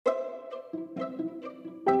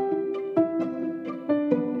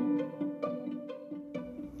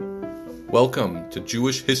Welcome to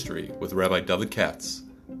Jewish History with Rabbi David Katz,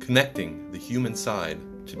 connecting the human side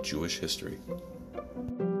to Jewish history.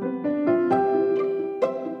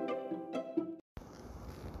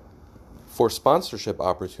 For sponsorship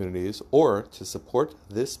opportunities or to support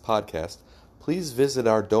this podcast, please visit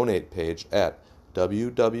our donate page at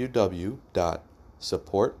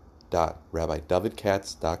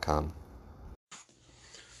www.support.rabbidavidkatz.com.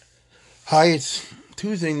 Hi, it's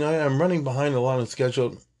Tuesday night. I'm running behind a lot on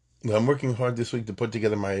schedule. I'm working hard this week to put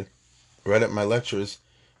together my lectures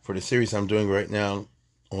for the series I'm doing right now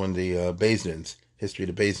on the Beis Dins, history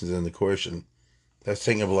of the Beis Dins and the Coercion. That's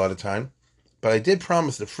taking up a lot of time. But I did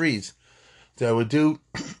promise the Freeds that I would do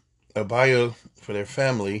a bio for their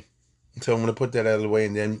family. So I'm going to put that out of the way,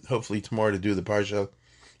 and then hopefully tomorrow to do the Parsha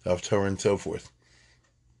of Torah and so forth.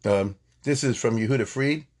 This is from Yehuda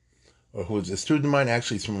Fried, who was a student of mine.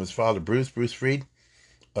 Actually, it's from his father, Bruce Fried.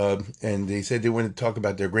 And they said they wanted to talk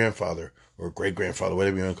about their grandfather, or great-grandfather,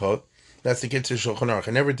 whatever you want to call it. That's the Kitzur Shulchan Aruch.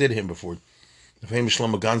 I never did him before. The famous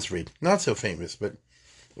Shlomo Ganz Fried. Not so famous, but it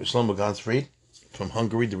was Shlomo Ganz Fried from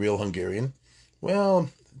Hungary, the real Hungarian. Well,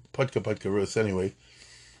 Putka Rus anyway.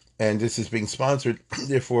 And this is being sponsored,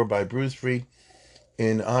 therefore, by Bruce Fried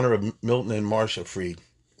in honor of Milton and Marcia Fried.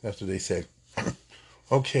 That's what they say.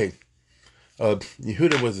 Okay.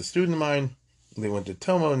 Yehuda was a student of mine. They went to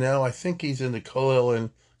Tomo. Now I think he's in the Kollel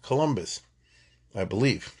in Columbus, I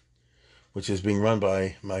believe, which is being run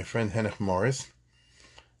by my friend Henoch Morris.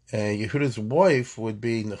 And Yehuda's wife would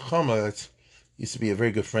be Nechama. That used to be a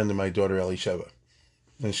very good friend of my daughter Elisheva,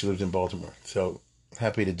 and she lived in Baltimore. So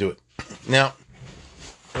happy to do it. Now,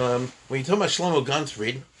 when you talk about Shlomo Ganz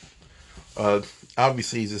Fried,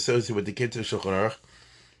 obviously he's associated with the Kitzur Shulchan Aruch,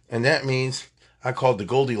 and that means I call it the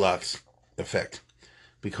Goldilocks effect,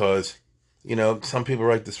 because some people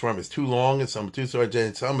write this form as too long and some too short,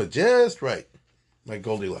 and some are just right, like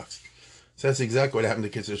Goldilocks. So that's exactly what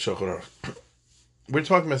happened to Kitzur Shulchan Aruch. We're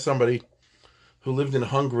talking about somebody who lived in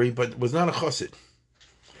Hungary but was not a chassid.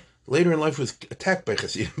 Later in life was attacked by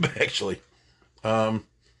chassidim, actually. Was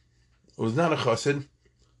not a chassid,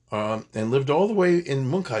 and lived all the way in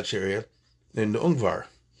Munkach area, in the Ungvar,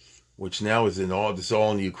 which now is this is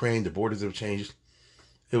all in Ukraine. The borders have changed.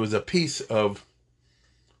 It was a piece of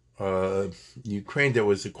Ukraine that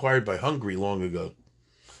was acquired by Hungary long ago.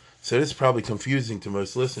 So this is probably confusing to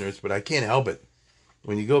most listeners, but I can't help it.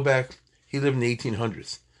 When you go back, he lived in the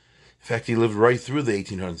 1800s. In fact, he lived right through the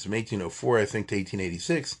 1800s, from 1804, I think, to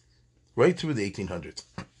 1886, right through the 1800s,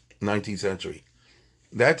 19th century.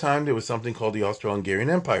 That time, there was something called the Austro-Hungarian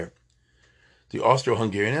Empire. The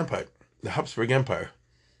Austro-Hungarian Empire, the Habsburg Empire.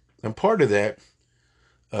 And part of that,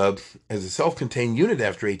 as a self-contained unit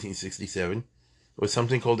after 1867, was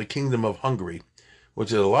something called the Kingdom of Hungary, which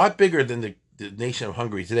is a lot bigger than the nation of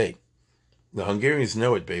Hungary today. The Hungarians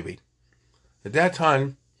know it, baby. At that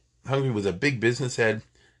time, Hungary was a big business, had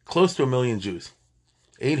close to 1 million Jews.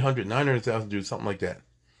 800, 900,000 Jews, something like that.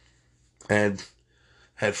 And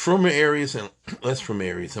had frummer areas and less frummer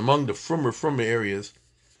areas. Among the frummer areas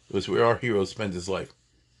was where our hero spent his life.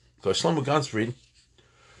 So Shlomo Ganz Fried,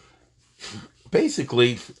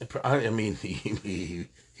 basically, I mean, he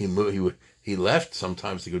left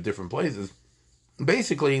sometimes to go different places.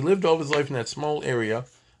 Basically, he lived all his life in that small area.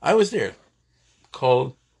 I was there,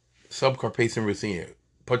 called Subcarpathian Ruthenia,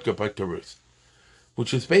 Putka Rus,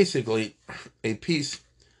 which is basically a piece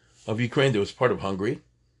of Ukraine that was part of Hungary.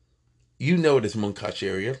 You know it as Munkach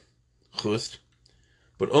area, Chust,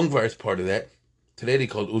 but Ungvar is part of that. Today they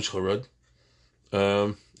call it Uzhhorod.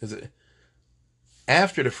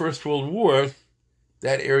 After the First World War,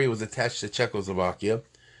 that area was attached to Czechoslovakia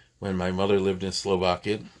when my mother lived in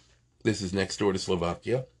Slovakia. This is next door to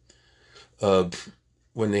Slovakia.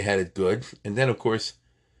 When they had it good. And then, of course,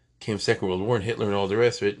 came Second World War and Hitler and all the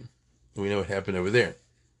rest of it. We know what happened over there.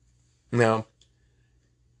 Now,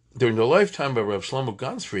 during the lifetime of Rav Shlomo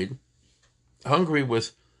Ganz Fried, Hungary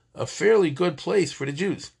was a fairly good place for the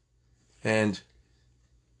Jews. And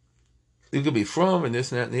you could be from and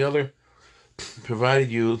this and that and the other,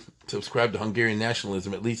 provided you subscribed to Hungarian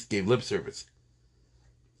nationalism, at least gave lip service.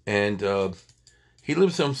 And he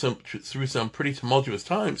lived through some pretty tumultuous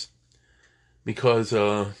times because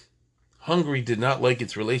Hungary did not like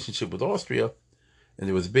its relationship with Austria, and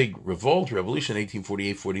there was a big revolution in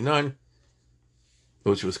 1848-49,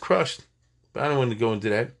 which was crushed. But I don't want to go into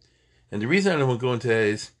that. And the reason I don't want to go into that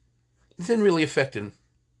is it didn't really affect him.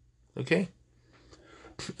 Okay?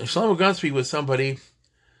 Shlomo Ganz Fried was somebody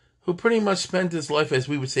who pretty much spent his life, as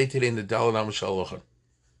we would say today, in the Daled Amos Shalocha.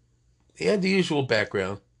 He had the usual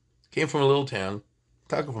background. Came from a little town,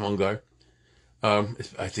 Taka from Ungar.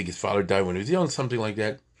 I think his father died when he was young, something like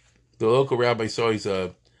that. The local rabbi saw he's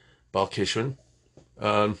a Baal Kishron.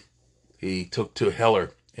 He took to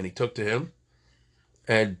Heller, and he took to him.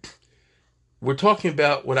 And we're talking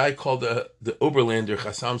about what I call the Oberlander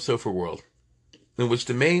Chassam Sofer world, in which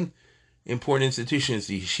the main important institution is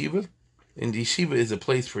the yeshiva. And the yeshiva is a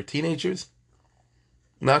place for teenagers,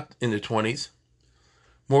 not in their 20s,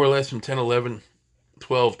 more or less from 10, 11,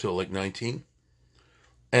 12 till like 19.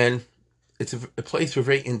 And it's a place for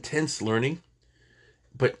very intense learning,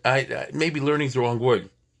 but maybe learning is the wrong word.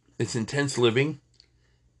 It's intense living.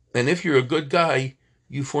 And if you're a good guy,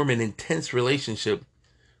 you form an intense relationship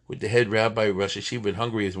with the head rabbi, Rosh Yeshiva in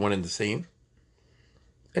Hungary is one and the same.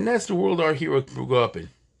 And that's the world our hero grew up in.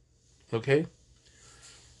 Okay?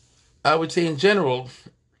 I would say in general,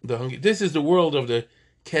 this is the world of the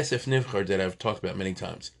Kesef Nivchar that I've talked about many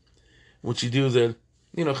times. Which you do the,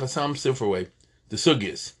 Chassam Sofer way, the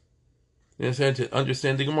Sugyas. You understand? To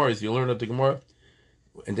understand the Gemara is you learn up the Gemara,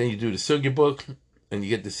 and then you do the Sugya book, and you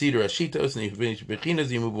get the Seder Ashitos, and you finish Bechinas,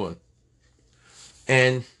 and you move on.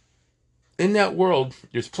 And in that world,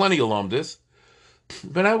 there's plenty of Lomdus,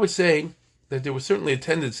 but I would say that there was certainly a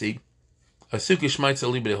tendency, a Sukkah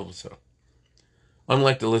Shmaitza Libre Hilchasa,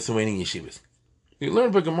 unlike the Lithuanian yeshivas. You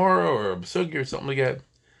learn a Gemara or a Sugya or something like that,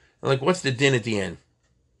 and like, what's the din at the end?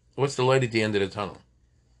 What's the light at the end of the tunnel?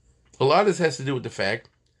 A lot of this has to do with the fact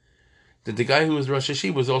that the guy who was Rosh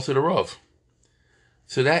Yeshiva was also the Rav.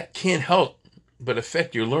 So that can't help but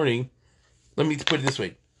affect your learning. Let me put it this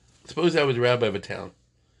way. Suppose I was a rabbi of a town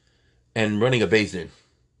and running a Beis Din,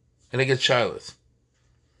 and I get shilas.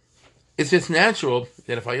 It's just natural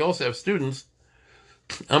that if I also have students,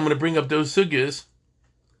 I'm going to bring up those sugyas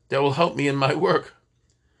that will help me in my work.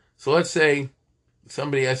 So let's say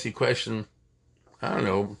somebody asks you a question, I don't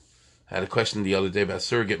know, I had a question the other day about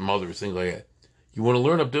surrogate mothers, things like that. You want to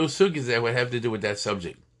learn up those sugyas that would have to do with that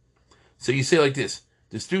subject. So you say like this,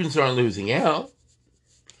 the students aren't losing out,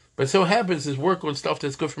 but so happens is work on stuff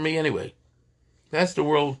that's good for me anyway. That's the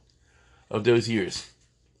world of those years.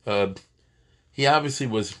 He obviously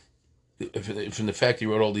was, from the fact he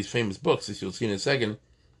wrote all these famous books, as you'll see in a second,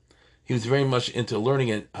 he was very much into learning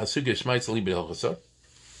in Hasugah Shmaitza Libre Hilchasa.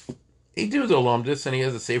 He do the Lomdus, and he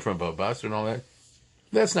has a Sefer on Babas and all that.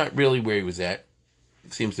 That's not really where he was at,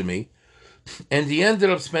 it seems to me. And he ended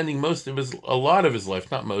up spending a lot of his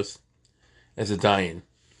life, not most, as a dayan.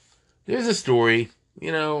 There's a story,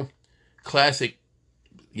 classic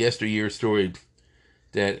yesteryear story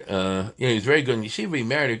that, he was very good in yeshiva. He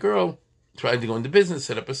married a girl, tried to go into business,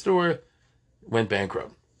 set up a store, went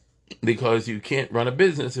bankrupt. Because you can't run a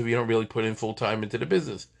business if you don't really put in full time into the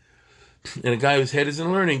business. And a guy whose head is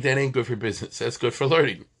in learning, that ain't good for business. That's good for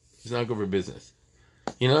learning. It's not good for business.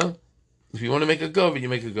 If you want to make a go of it, you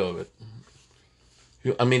make a go of it.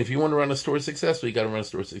 If you want to run a store successfully, you got to run a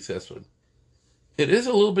store successfully. It is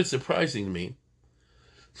a little bit surprising to me.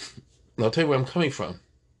 And I'll tell you where I'm coming from.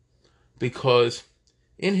 Because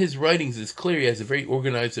in his writings, it's clear he has a very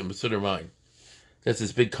organized and masudar mind. That's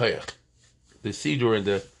his big kayach. The Siddur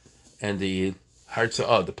and the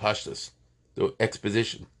Hartza'ah, the Pashtas, the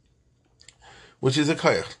exposition. Which is a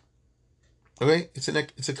kayach. Okay? It's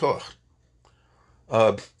a koach.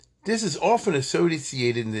 This is often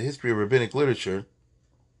associated in the history of rabbinic literature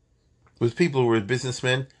with people who were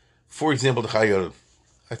businessmen. For example, the Chayyim.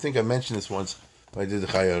 I think I mentioned this once when I did the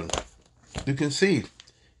Chayyim. You can see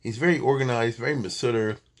he's very organized, very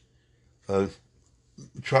masudar,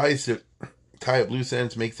 tries to tie up loose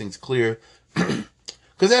ends, make things clear.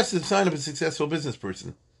 Because that's the sign of a successful business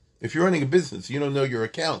person. If you're running a business, you don't know your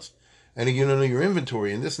accounts, and you don't know your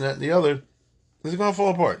inventory, and this and that and the other, it's going to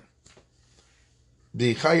fall apart.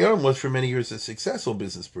 The Chayyim was for many years a successful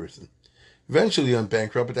business person. Eventually he went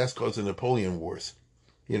bankrupt, but that's because of the Napoleon Wars.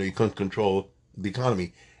 You couldn't control the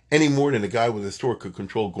economy any more than a guy with a store could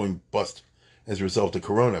control going bust as a result of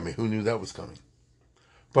Corona. Who knew that was coming?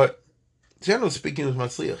 But generally speaking, it was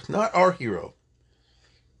Matzliach, not our hero.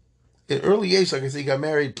 At early age, like I said, he got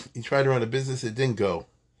married, he tried to run a business, it didn't go.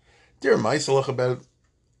 There are Maisalach about it,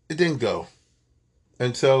 it didn't go.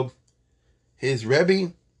 And so his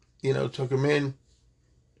Rebbe, took him in,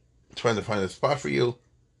 trying to find a spot for you.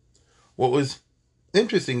 What was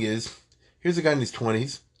interesting is, here's a guy in his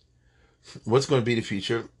 20s. What's going to be the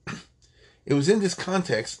future? It was in this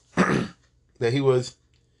context that he was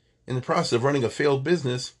in the process of running a failed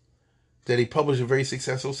business that he published a very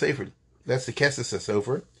successful sefer. That's the Kesef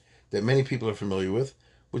Sofer that many people are familiar with,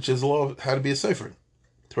 which is the law of how to be a sefer.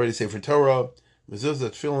 Torah Sefer Torah,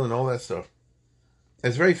 Mezuzah, Tefillin, and all that stuff.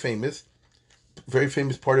 It's very famous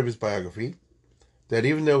part of his biography, that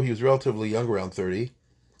even though he was relatively young, around 30,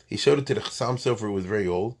 he showed it to the Chassam Sofer who was very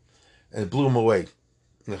old, and it blew him away.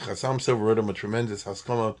 And the Chassam Sofer wrote him a tremendous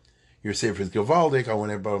Haskama. Your Sefer is Givaldic. I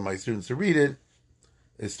want everybody, my students, to read it.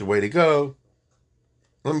 It's the way to go.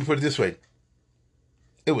 Let me put it this way.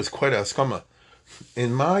 It was quite a Haskama.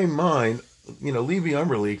 In my mind, Levi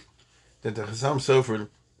Umberly, that the Chassam Sofer,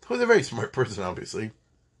 who was a very smart person, obviously,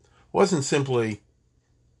 wasn't simply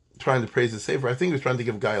trying to praise the Sefer. I think he was trying to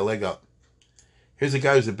give a guy a leg up. Here's a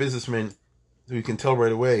guy who's a businessman who you can tell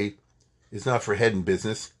right away is not for head in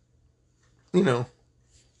business,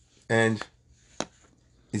 and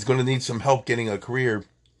he's going to need some help getting a career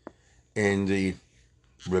in the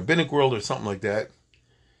rabbinic world or something like that.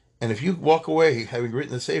 And if you walk away having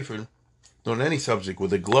written a Sefer on any subject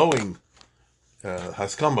with a glowing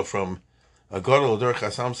haskama from a Gadol Ador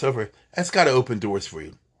Chassam Sofer, that's got to open doors for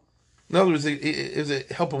you. In other words, it was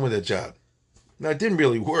help him with a job. Now, it didn't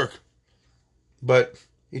really work, but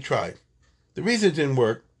he tried. The reason it didn't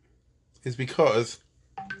work is because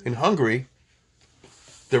in Hungary,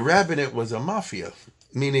 the rabbinate was a mafia,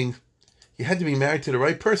 meaning you had to be married to the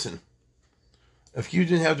right person. If you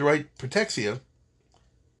didn't have the right protexia,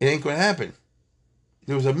 it ain't going to happen.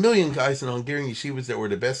 There was a million guys in Hungarian yeshivas that were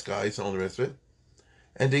the best guys and all the rest of it,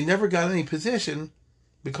 and they never got any position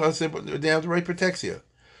because they didn't have the right protexia.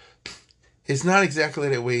 It's not exactly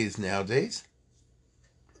that way it is nowadays.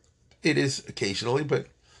 It is occasionally, but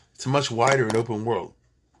it's a much wider and open world.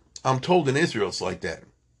 I'm told in Israel it's like that.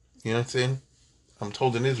 You know what I'm saying? I'm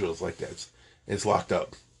told in Israel it's like that. It's locked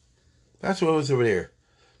up. That's what it was over there.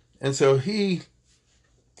 And so he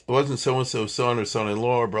wasn't so-and-so's son or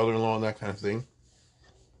son-in-law or brother-in-law and that kind of thing.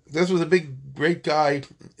 This was a big, great guy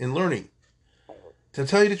in learning. To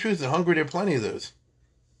tell you the truth, in Hungary there are plenty of those.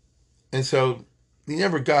 And so he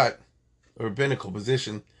never got a rabbinical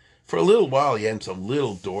position. For a little while, he had some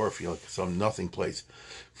little dorf, like some nothing place.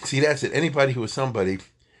 See, that's it. Anybody who was somebody,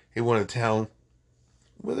 he wanted a town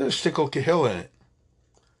with a shtickle kahilla in it.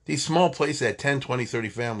 These small places had 10, 20, 30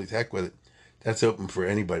 families, heck with it. That's open for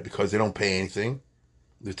anybody because they don't pay anything.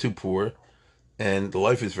 They're too poor. And the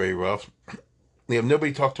life is very rough. They have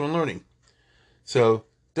nobody to talk to in learning. So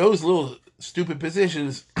those little stupid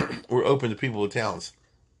positions were open to people with talents.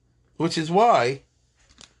 Which is why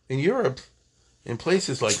in Europe, in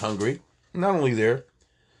places like Hungary, not only there,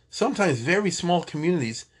 sometimes very small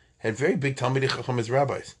communities had very big Talmidei Chacham as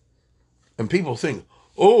rabbis. And people think,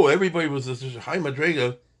 everybody was a high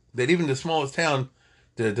madrega, that even the smallest town,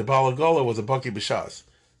 the Balagola was a Baki B'Shas.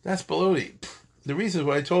 That's baloney. The reason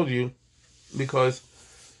why I told you, because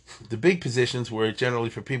the big positions were generally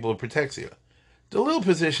for people of protexia. The little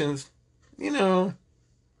positions, the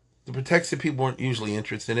protexia people weren't usually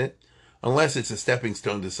interested in it, unless it's a stepping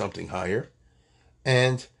stone to something higher.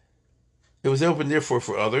 And it was open, therefore,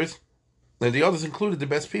 for others. And the others included the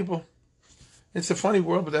best people. It's a funny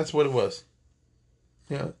world, but that's what it was.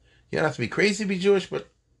 You don't have to be crazy to be Jewish, but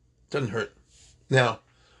it doesn't hurt. Now,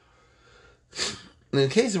 in the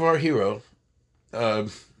case of our hero,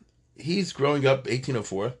 he's growing up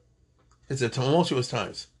 1804. It's a tumultuous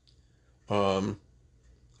times. When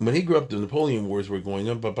he grew up, the Napoleon Wars were going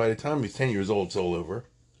on, but by the time he's 10 years old, it's all over.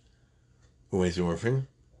 When he's an orphan.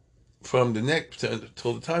 From the next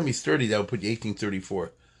till the time he's 30, that would put you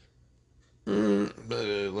 1834.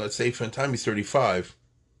 Let's say from the time he's 35,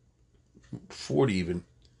 40 even.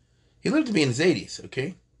 He lived to be in his 80s,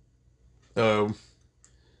 okay?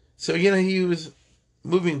 So, he was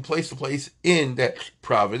moving place to place in that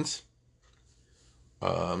province.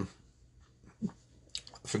 I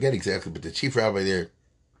forget exactly, but the chief rabbi there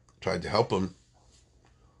tried to help him.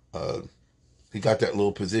 He got that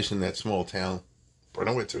little position in that small town,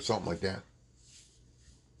 Brnowitz or something like that.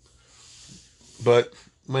 But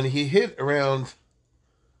when he hit around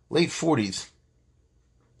late 40s,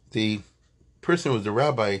 the person who was the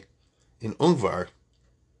rabbi in Ungvar,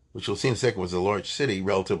 which you'll see in a second was a large city,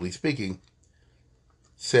 relatively speaking,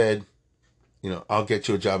 said, I'll get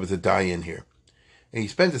you a job as a dayan here. And he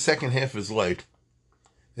spent the second half of his life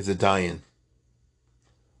as a dayan.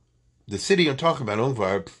 The city I'm talking about,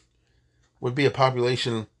 Ungvar, would be a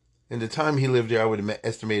population, in the time he lived there, I would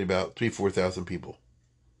estimate about 4,000 people.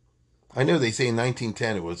 I know they say in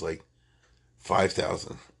 1910 it was like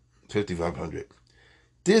 5,000, 5,500.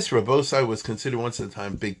 This, Rabosai, was considered once at a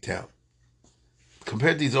time big town.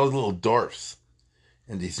 Compared to these other little dwarfs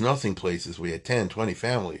and these nothing places where you had 10, 20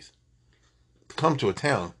 families, to come to a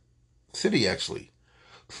town, city actually,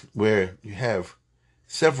 where you have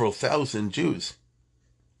several thousand Jews,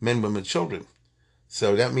 men, women, children.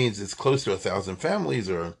 So that means it's close to 1,000 families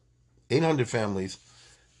or 800 families.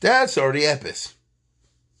 That's already epis.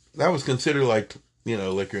 That was considered like you're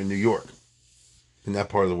in New York, in that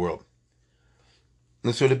part of the world.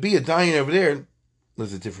 And so to be a dayan over there,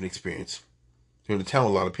 was a different experience. You're in a town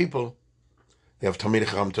with a lot of people. They have Talmidei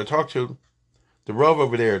Chacham to talk to. The Rav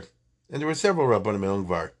over there, and there were several Rabbanim in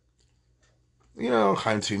Ungvar.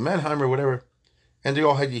 Chaim Tzvi Mannheim or whatever. And they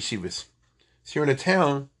all had yeshivas. So you're in a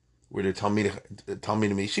town where the Talmidim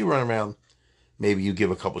Yeshiva run around. Maybe you give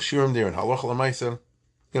a couple shiurim there in Halacha L'Maisa,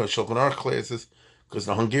 Shulchan Aruch classes, because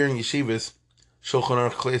the Hungarian yeshivas,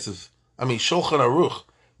 Shulchan Aruch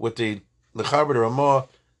with the Chaber, the Ramah,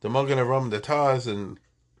 the Magen Avraham, the Taz, and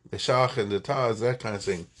the Shach and the Taz, that kind of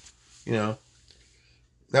thing.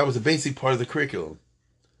 That was a basic part of the curriculum.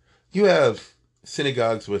 You have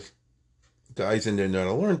synagogues with guys in there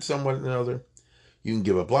that learn somewhat another. You can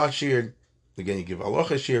give a block shiur. Again, you give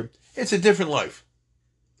halacha shiur. It's a different life.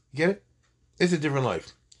 You get it? It's a different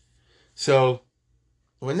life. So,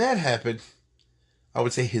 when that happened, I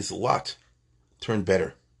would say his lot turned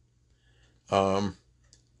better. And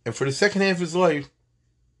for the second half of his life,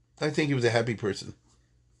 I think he was a happy person.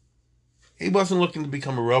 He wasn't looking to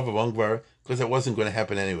become a Rav of Ungvar, because that wasn't going to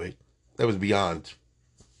happen anyway. That was beyond.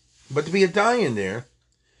 But to be a dayan there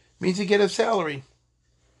means you get a salary.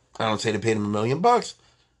 I don't say they paid him $1 million, but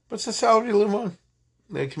it's a salary to live on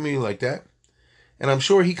in a community like that. And I'm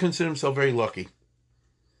sure he considered himself very lucky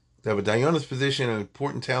to have a dayan's position in an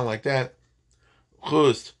important town like that.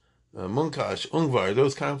 Chust, Munkash, Ungvar,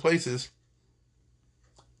 those kind of places.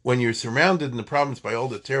 When you're surrounded in the province by all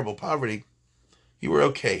the terrible poverty, you were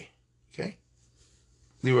okay. Okay?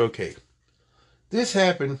 You were okay. This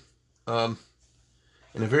happened in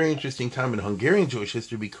a very interesting time in Hungarian Jewish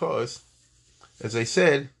history because, as I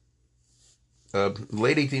said,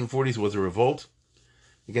 late 1840s was a revolt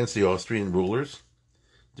against the Austrian rulers.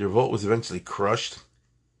 The revolt was eventually crushed.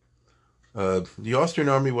 The Austrian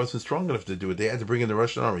army wasn't strong enough to do it. They had to bring in the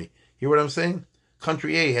Russian army. Hear what I'm saying?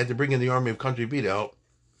 Country A had to bring in the army of Country B to help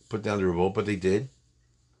put down the revolt, but they did.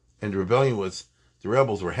 And the rebellion was, the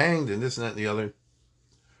rebels were hanged and this and that and the other.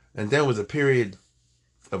 And then was a period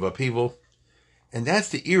of upheaval. And that's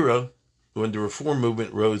the era when the reform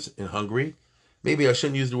movement rose in Hungary. Maybe I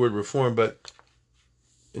shouldn't use the word reform, but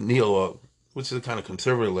neo, which is a kind of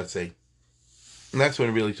conservative, let's say. And that's when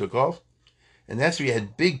it really took off. And that's where you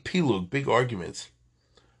had big pilug, big arguments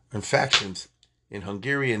and factions in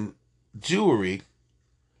Hungarian Jewry,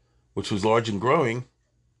 which was large and growing,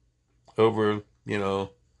 over,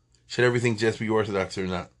 should everything just be Orthodox or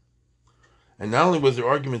not? And not only was there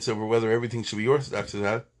arguments over whether everything should be Orthodox or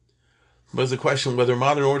not, but it was a question whether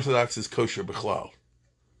modern Orthodox is kosher b'chlal.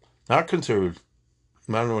 Not conservative,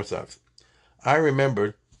 modern Orthodox. I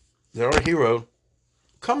remember that our hero,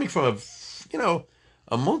 coming from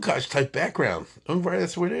a Munkash type background,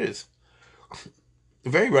 that's what it is.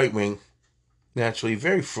 Very right wing, naturally,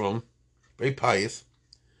 very frum, very pious.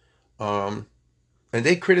 And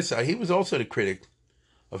they criticized, he was also the critic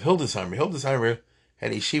of Hildesheimer. Hildesheimer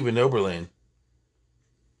had a yeshiva in Oberlin,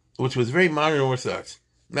 which was very modern Orthodox.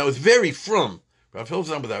 Now, it's very frum. Rav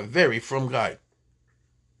Hildesheimer was a very frum guy.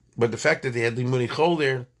 But the fact that they had Limudei Chol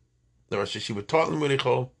there, the Rosh Yeshiva taught Limudei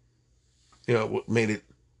Chol, made it,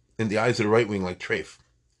 in the eyes of the right wing, like treif.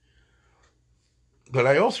 But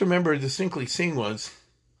I also remember distinctly seeing once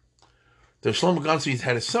that Shlomo Gonzalez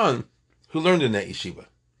had a son who learned in that yeshiva.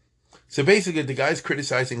 So basically, the guy's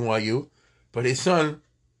criticizing YU, but his son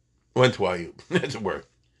went to YU. That's a word.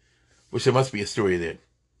 Which there must be a story there.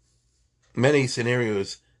 Many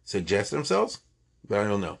scenarios suggest themselves, but I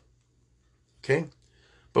don't know. Okay?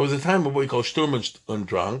 But it was a time of what we call Sturm und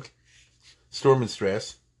Drang, storm and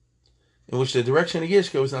stress, in which the direction of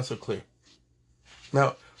Yishka was not so clear.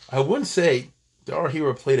 Now, I wouldn't say that our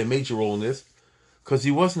hero played a major role in this, because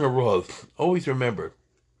he wasn't a Rav. Always remember,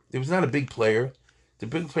 he was not a big player. The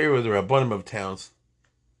big player was the Rabbanim of towns,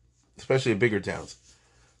 especially bigger towns.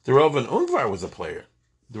 The Rav in Ungvar was a player.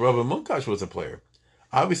 The Rav in Munkash was a player.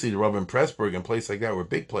 Obviously, the Rav in Pressburg and places like that were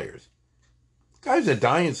big players. Guys are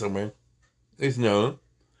dying somewhere. He's known,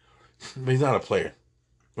 but he's not a player,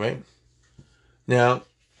 right? Now,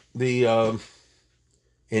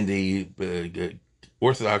 in the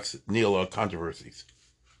Orthodox Neolog controversies,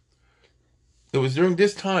 it was during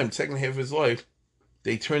this time, second half of his life,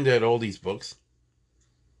 they turned out all these books,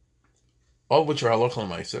 all of which are halacha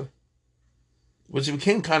l'maisa, which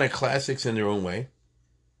became kind of classics in their own way,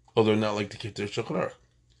 although not like the Kitur Shulchan Aruch.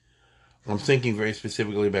 I'm thinking very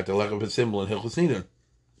specifically about the Lechem Symbol and Hilchos Nidon,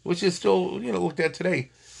 which is still, looked at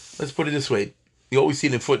today. Let's put it this way. You always see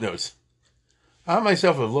it in footnotes. I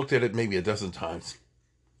myself have looked at it maybe a dozen times.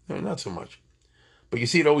 No, not so much. But you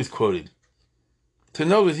see it always quoted. To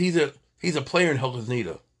know that he's a player in Hilchos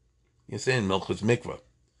Nidon. You're saying Milchus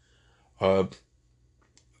Mikvah.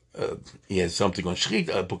 He has something on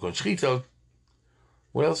Shechita, a book on Shechita.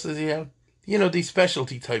 What else does he have? these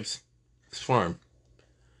specialty types, Sfarim.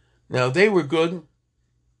 Now, they were good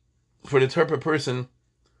for the type of person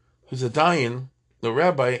who's a dayan, a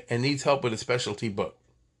rabbi, and needs help with a specialty book.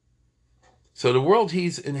 So the world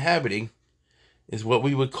he's inhabiting is what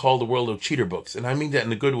we would call the world of cheater books. And I mean that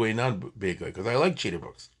in a good way, not a big way, because I like cheater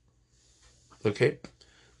books. Okay?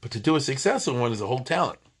 But to do a successful one is a whole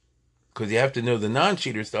talent. Because you have to know the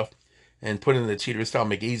non-cheater stuff and put in the cheater style,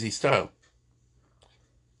 make easy style.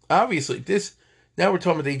 Obviously, now we're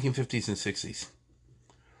talking about the 1850s and 60s.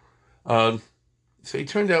 So it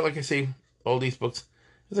turned out, like I say, all these books.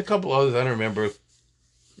 There's a couple others I don't remember.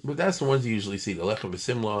 But that's the ones you usually see. The Lechem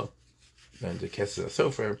V'Simla, and the Kesser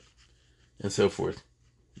Sofer, and so forth.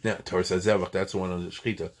 Now, Torah Zevach, that's the one on the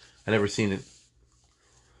Shechita. I never seen it.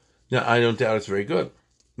 Now, I don't doubt it's very good.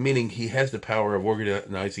 Meaning he has the power of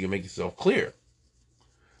organizing and making himself clear.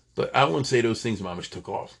 But I wouldn't say those things Mamish took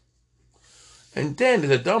off. And then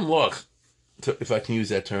there's a dumb luck, if I can use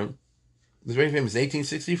that term. It was very famous. In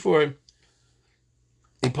 1864,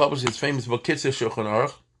 he published his famous book, Kitzur Shulchan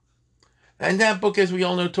Aruch. And that book, as we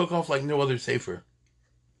all know, took off like no other sefer.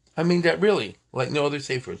 I mean that really, like no other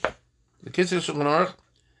sefer. The Kitzur Shulchan Aruch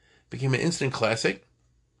became an instant classic.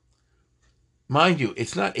 Mind you,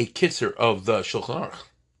 it's not a kitzur of the Shulchan Aruch.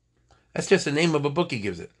 That's just the name of a book he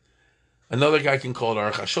gives it. Another guy can call it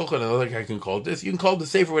Aruch HaShulchan, another guy can call it this. You can call it the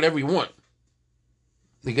sefer whatever you want.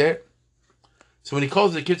 You get it? So when he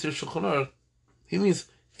calls it Kitzur Shulchan Aruch, he means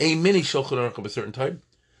a mini Shulchan Aruch of a certain type,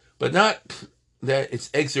 but not that it's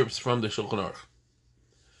excerpts from the Shulchan Aruch.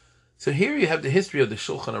 So here you have the history of the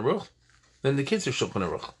Shulchan Aruch, then the Kitzur Shulchan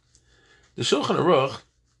Aruch. The Shulchan Aruch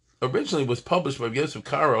originally was published by Yosef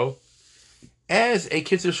Karo as a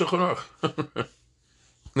Kitzur Shulchan Aruch.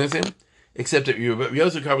 Understand? Except that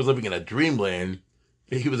Yosef Karo was living in a dreamland.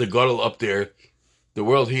 He was a gadol up there. The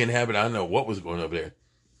world he inhabited, I don't know what was going on over there.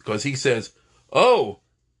 Because he says,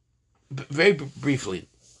 very briefly,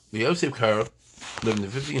 Yosef Karo lived in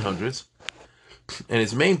the 1500s, and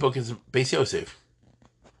his main book is Beis Yosef,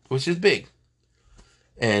 which is big.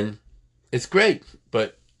 And it's great,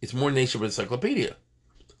 but it's more nature of an encyclopedia.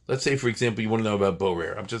 Let's say, for example, you want to know about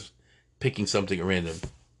Borer. I'm just picking something at random.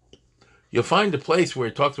 You'll find the place where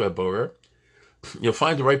it talks about Borer. You'll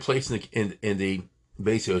find the right place in the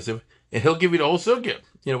Beis Yosef, and he'll give you the whole sugya,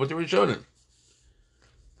 what they were showing.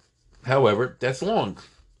 However, that's long.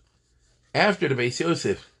 After the Beis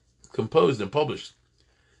Yosef composed and published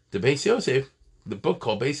the Beis Yosef, the book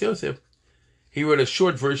called Beis Yosef, he wrote a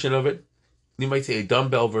short version of it. You might say a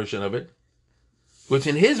dumbbell version of it, which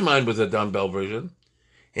in his mind was a dumbbell version.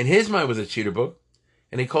 In his mind was a cheater book,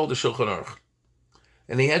 and he called it Shulchan Aruch.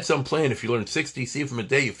 And he had some plan. If you learn 60 seifim a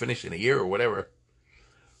day, you finish in a year or whatever.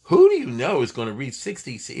 Who do you know is going to read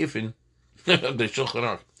 60 seifim of the Shulchan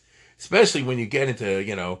Aruch? Especially when you get into,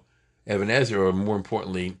 Even HaEzer, or more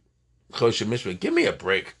importantly, Choshen Mishpah. Give me a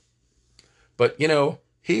break. But,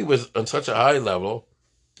 he was on such a high level,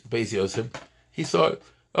 Beis Yosef, he thought,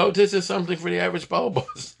 this is something for the average Baal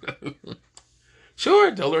boss.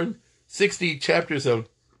 Sure, they'll learn 60 chapters of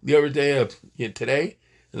the other day of today,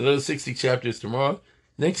 and another 60 chapters tomorrow.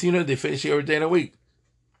 Next thing you know, they finish the other day in a week.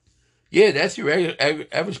 Yeah, that's your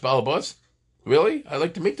average Baal boss? Really? I'd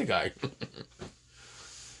like to meet the guy.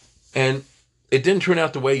 And it didn't turn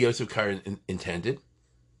out the way Yosef Karo intended,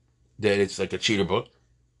 that it's like a cheater book.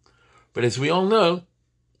 But as we all know,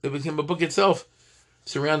 it became a book itself,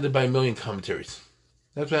 surrounded by a million commentaries.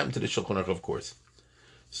 That's what happened to the Shulchan Aruch, of course.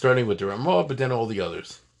 Starting with the Ramah, but then all the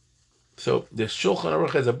others. So the Shulchan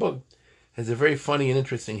Aruch as a book has a very funny and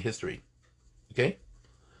interesting history. Okay?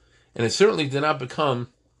 And it certainly did not become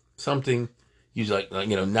something you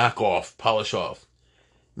knock off, polish off.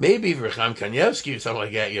 Maybe for Chaim Kanievsky or something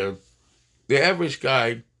like that, the average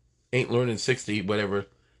guy ain't learning 60, whatever.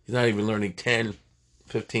 He's not even learning 10,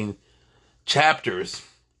 15 chapters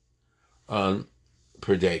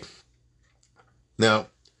per day. Now,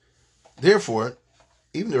 therefore,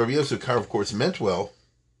 even though Rabbi Yosef Karo, of course, meant well,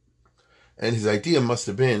 and his idea must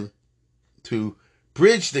have been to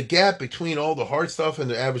bridge the gap between all the hard stuff and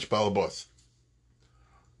the average balabas.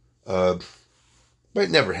 But it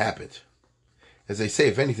never happened. As they say,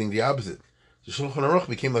 if anything, the opposite. The Shulchan Aruch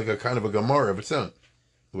became like a kind of a Gemara of its own,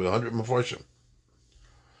 with 100 Mefarshim.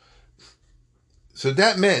 So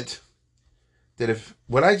that meant that if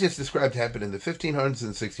what I just described happened in the 1500s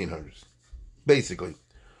and 1600s, basically,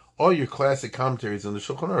 all your classic commentaries on the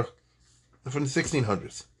Shulchan Aruch are from the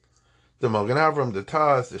 1600s. The Magen Avram, the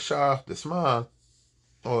Taz, the Shach, the Sma,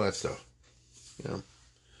 all that stuff.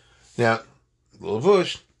 Now, the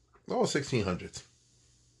Lavush, all 1600s.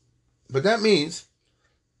 But that means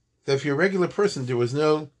that if you're a regular person, there was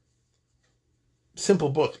no simple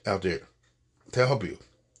book out there. to help you.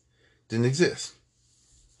 Didn't exist.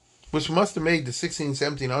 Which must have made the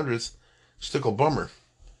 1700s shtickle bummer.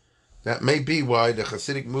 That may be why the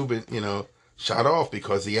Hasidic movement, shot off,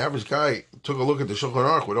 because the average guy took a look at the Shulchan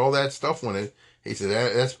Aruch with all that stuff on it. He said,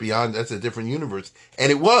 that's a different universe.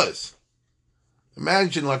 And it was.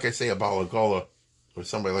 Imagine, like I say, a Balagola or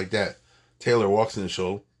somebody like that. Taylor walks in the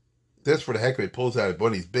shul. That's for the heck of it. Pulls out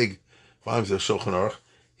one of these big volumes of Shulchan Aruch.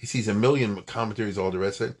 He sees a million commentaries, all the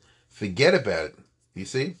rest of it. Forget about it. You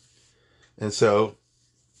see? And so,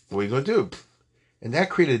 what are you going to do? And that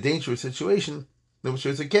created a dangerous situation in which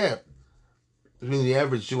there's a gap between the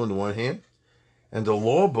average Jew on the one hand and the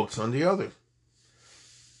law books on the other.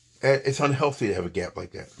 And it's unhealthy to have a gap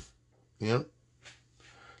like that.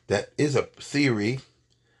 That is a theory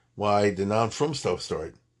why the non-Frum stuff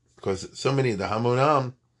started. Because so many of the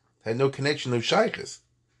Hamonam had no connection of shaykhs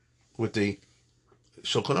with the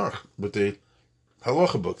Shulchan Aruch, with the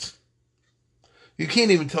halacha books. You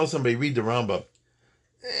can't even tell somebody read the Rambam.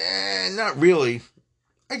 Not really.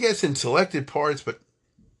 I guess in selected parts, but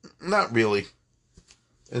not really.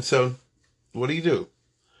 And so, what do?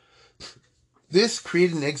 This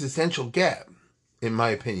created an existential gap, in my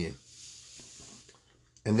opinion.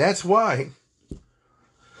 And that's why,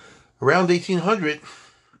 around 1800,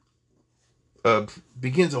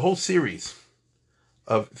 begins a whole series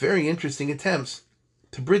of very interesting attempts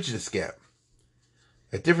to bridge this gap.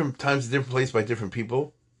 At different times, at different places, by different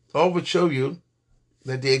people, all would show you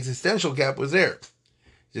that the existential gap was there.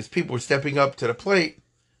 Just people were stepping up to the plate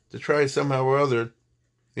to try somehow or other,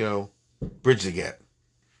 bridge the gap.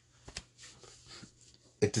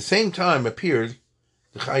 At the same time appeared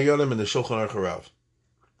the Chayolim and the Shulchan Aruch Harav.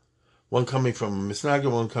 One coming from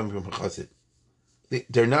Misnaga, one coming from Chassid.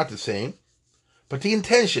 They're not the same, but the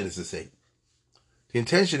intention is the same. The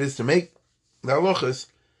intention is to make the halachas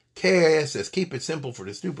KISS, keep it simple for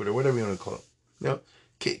the stupid, or whatever you want to call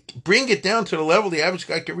it. Bring it down to the level the average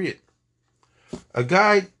guy can read it. A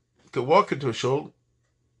guy could walk into a shul,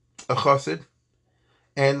 a chassid,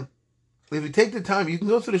 and if you take the time, you can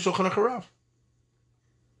go through the Shulchan Aruch Harav.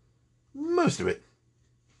 Most of it.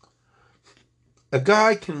 A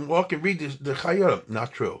guy can walk and read the Chayolim.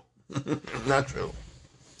 Not true. Not true.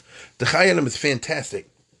 The Chayolim is fantastic.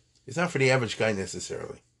 It's not for the average guy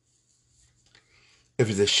necessarily. If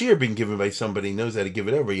it's a shear being given by somebody who knows how to give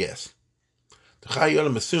it over, yes. The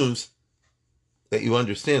Chayolim assumes that you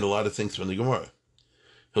understand a lot of things from the Gemara.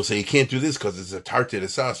 He'll say you can't do this because it's a tartet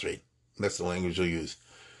asasri. That's the language he'll use.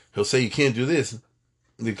 He'll say you can't do this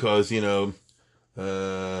because, I don't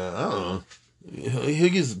know.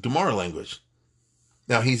 He'll use Gemara language.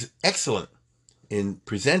 Now, he's excellent in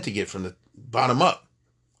presenting it from the bottom up.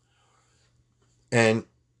 And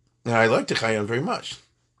I like the Chayyim very much.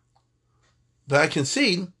 But I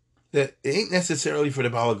concede that it ain't necessarily for the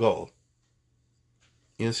Balagol.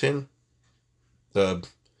 You understand? The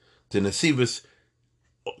Nesivus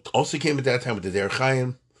also came at that time with the Der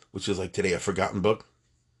Chaim, which is like today a forgotten book.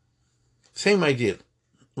 Same idea.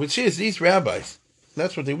 Which is, these rabbis,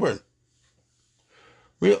 that's what they were.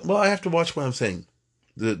 Well, I have to watch what I'm saying.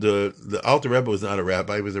 The Alter Rebbe was not a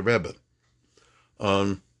rabbi, he was a Rebbe.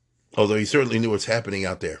 Although he certainly knew what's happening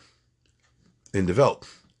out there in the Welt.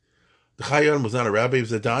 The Chayyim was not a rabbi, he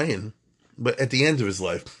was a dayan, but at the end of his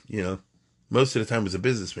life, most of the time he was a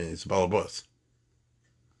businessman, he was a balabos.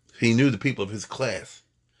 He knew the people of his class,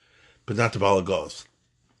 but not the balagos.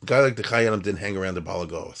 A guy like the Chayyim didn't hang around the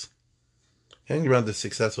balagos. He hung around the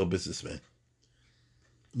successful businessman,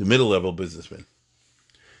 the middle-level businessman.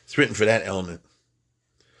 It's written for that element.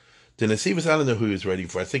 The Nesivus, I don't know who he was writing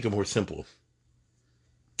for. I think I'm more simple.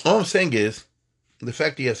 All I'm saying is, the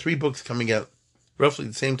fact that he has 3 books coming out roughly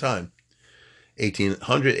at the same time, 1800,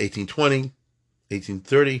 1820,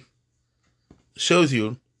 1830, shows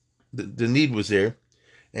you the need was there.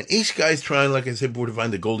 And each guy's trying, like I said before, to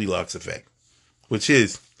find the Goldilocks effect, which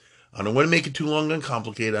is, I don't want to make it too long and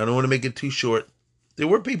complicated. I don't want to make it too short. There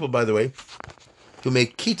were people, by the way, who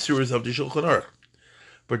make kitzurs of the Shulchan Aruch,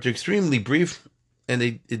 but they're extremely brief and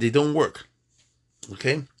they don't work.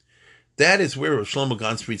 Okay? That is where Shlomo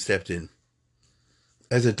Ganzfried stepped in.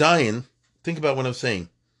 As a dayan, think about what I'm saying.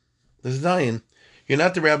 As a dayan, you're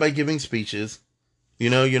not the rabbi giving speeches.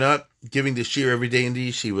 You're not giving the shir every day in the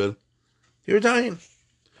yeshiva. You're a dayan.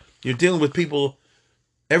 You're dealing with people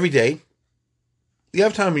every day. You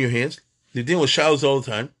have time in your hands. You're dealing with shalos all the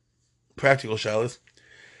time. Practical shalos.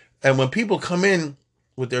 And when people come in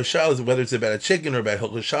with their shalos, whether it's about a chicken or about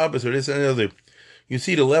Hilchos Shabbos or this and another, you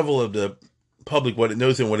see the level of the public, what it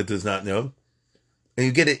knows and what it does not know. And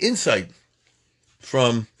you get an insight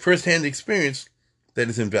from first-hand experience that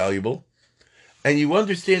is invaluable. And you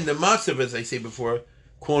understand the matzav, as I say before,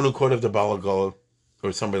 quote unquote of the Balagola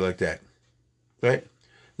or somebody like that, right?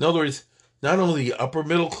 In other words, not only the upper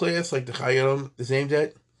middle class, like the Chayyim is aimed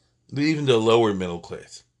at, but even the lower middle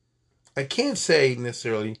class. I can't say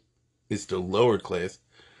necessarily it's the lower class,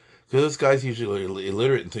 because those guys usually are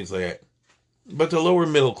illiterate and things like that. But the lower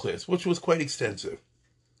middle class, which was quite extensive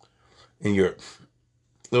in Europe,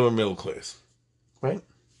 lower middle class, right?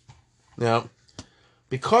 Now,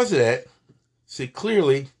 because of that, see,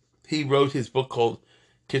 clearly he wrote his book called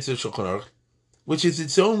Kitzur Shulchan Aruch, which is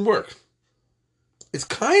its own work. It's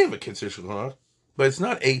kind of a Kitzur Shulchan Aruch, but it's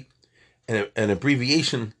not an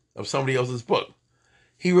abbreviation of somebody else's book.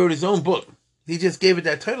 He wrote his own book. He just gave it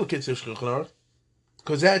that title, Kitzur Shulchan Aruch,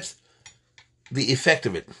 because that's the effect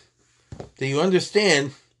of it. That you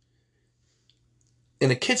understand,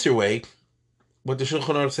 in a Kitzur way, what the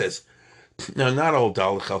Shulchan Aruch says. Now, not all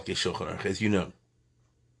Dal Chalke Shulchan Aruch, as you know.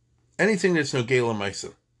 Anything that's no Gela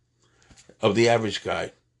Maisa, of the average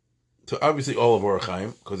guy. So obviously all of Orach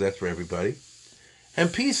Chaim, because that's for everybody.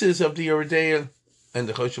 And pieces of the Yeridea and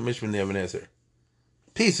the Choshen Mishpat and the Even Ezer.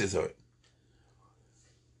 Pieces of it.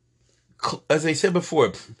 As I said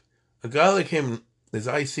before, a guy like him, as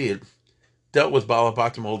I see it, dealt with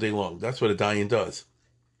Balabatim all day long. That's what a Dayan does.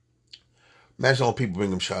 Imagine all people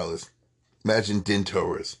bring him shilas. Imagine din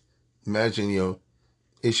Torahs. Imagine,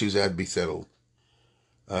 issues that had to be settled.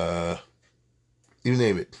 You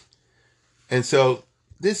name it. And so,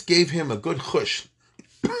 this gave him a good chush.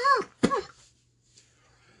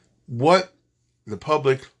 What the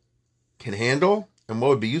public can handle, and what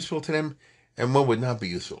would be useful to them, and what would not be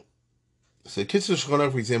useful. So, Kitzur Shulchan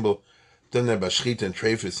Aruch, for example, done that about Shechita and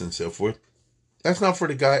Treifus and so forth. That's not for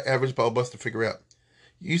the guy, average balabas, to figure out.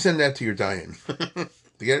 You send that to your Dayan.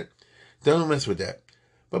 You get it? Don't mess with that.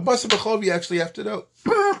 But Basa B'chov, you actually have to know.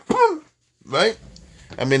 Right?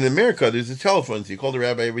 I mean, in America, there's a telephone, so you call the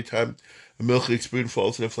rabbi every time a milchik spoon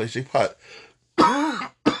falls in a fleshig pot.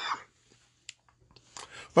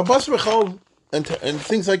 But Basa B'chov and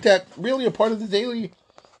things like that really are part of the daily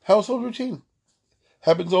household routine.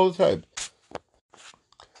 Happens all the time.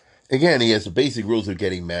 Again, he has the basic rules of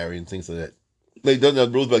getting married and things like that. He doesn't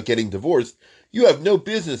have rules about getting divorced. You have no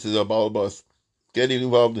business as a balabas getting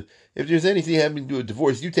involved. If there's anything having to do with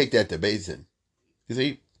divorce, you take that to Basin. You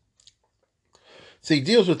see? So he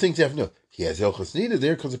deals with things you have to know. He has Hilchos Nida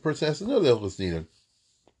there because the person has to know the Hilchos Nida.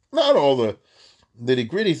 Not all the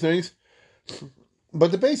nitty-gritty things,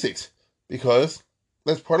 but the basics, because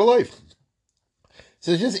that's part of life.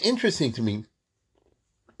 So it's just interesting to me,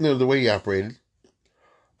 the way he operated,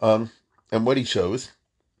 and what he shows.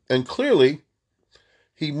 And clearly,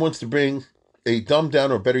 he wants to bring a dumbed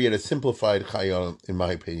down, or better yet, a simplified Chayyim, in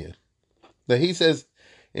my opinion. Now, he says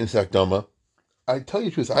in Sakdama, I tell you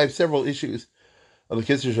the truth, I have several issues of the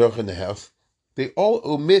Kitzur Shulchan Aruch in the house. They all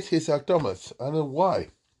omit his Sakdamas. I don't know why.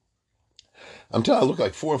 I'm telling you, I look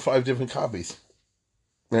like 4 or 5 different copies.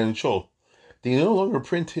 And in Shul, they no longer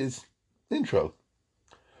print his intro.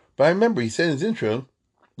 But I remember he said in his intro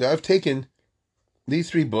that I've taken these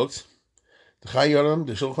 3 books, the Chayyim,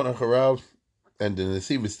 the Shulchan Aruch Harav, and the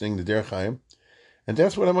Nesivos thing, the Derech Chaim, and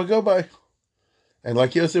that's what I'm going to go by. And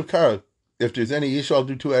like Yosef Karo, if there's any issue, I'll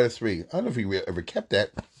do 2 out of 3. I don't know if he ever kept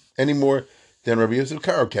that any more than Rabbi Yosef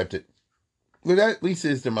Karo kept it. But that at least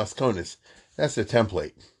is the Maskonis. That's the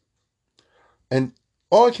template. And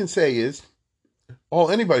all I can say is, all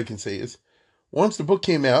anybody can say is, once the book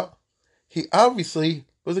came out, he obviously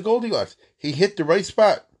was a Goldilocks. He hit the right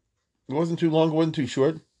spot. It wasn't too long, it wasn't too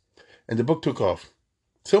short, and the book took off.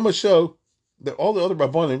 So much so that all the other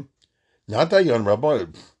Rabbanim, not Dayan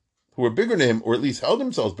Rabbanim, who were bigger than him, or at least held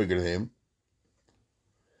themselves bigger than him,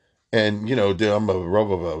 and, I'm a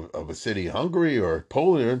Rav of a city in Hungary or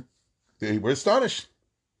Poland, they were astonished.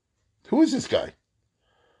 Who is this guy?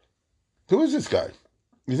 Who is this guy?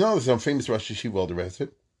 He's not some famous Rosh Yeshiva, all the rest of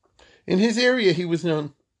it. In his area, he was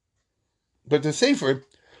known. But the Sefer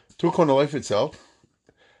took on a life itself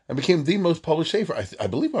and became the most published Sefer. I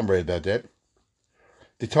believe I'm right about that.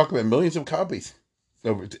 They talk about millions of copies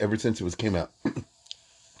ever since it came out.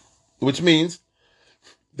 Which means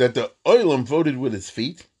that the Olam voted with his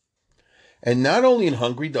feet. And not only in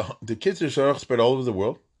Hungary, the Kitzur Shulchan Aruch spread all over the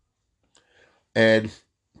world. And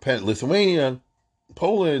Lithuania,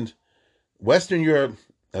 Poland, Western Europe,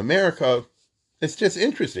 America. It's just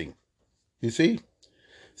interesting. You see?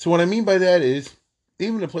 So what I mean by that is,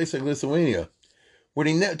 even a place like Lithuania, where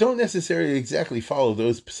they don't necessarily exactly follow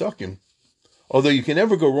those Pesukim, although you can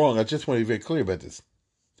never go wrong, I just want to be very clear about this.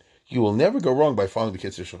 You will never go wrong by following the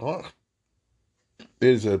Kitzur Shulchan Aruch.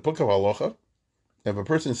 There's a book of halacha. If a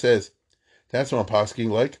person says, that's what I'm posking,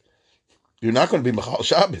 like, you're not going to be Machal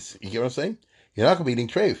Shabbos. You get what I'm saying? You're not going to be eating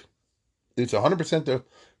treif. It's 100% that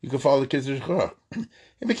you can follow the Kitzur Shulchan Aruch.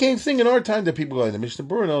 It became a thing in our time that people like the Mishnah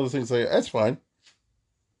Berurah and all those things like that. That's fine.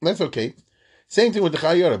 That's okay. Same thing with the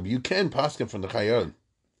Chayyim. You can paskin from the Chayyim.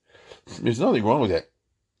 There's nothing wrong with that.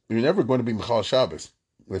 You're never going to be Mechal Shabbos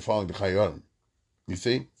with following the Chayyim. You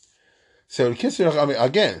see? So the Kitzur Shulchan Aruch,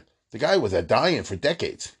 again, the guy was a dying for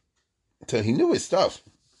decades. So he knew his stuff.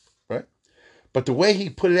 Right? But the way he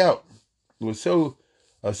put it out was so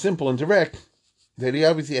simple and direct that he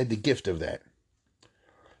obviously had the gift of that.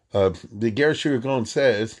 The Ger Shira Gaon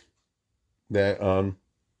says that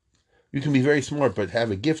you can be very smart, but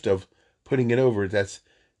have a gift of putting it over. That's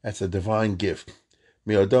a divine gift.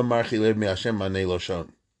 That's the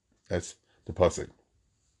pasuk.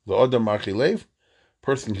 The Adam Marchi Lev,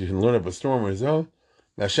 person who can learn up a storm on his own,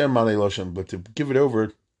 but to give it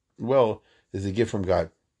over well is a gift from God.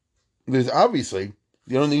 There's obviously,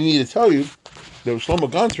 you don't need to tell you that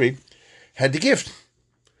Shlomo Gantry had the gift,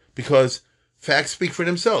 because facts speak for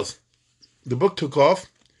themselves. The book took off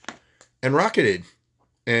and rocketed.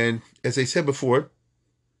 And as I said before,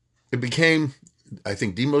 it became, I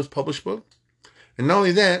think, the most published book. And not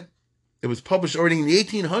only that, it was published already in the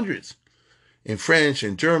 1800s in French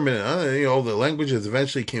and German and all the languages.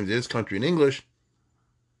 Eventually came to this country in English.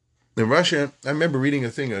 In Russia, I remember reading a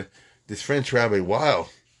thing, this French rabbi, Weil,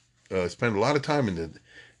 spent a lot of time in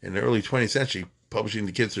the early 20th century publishing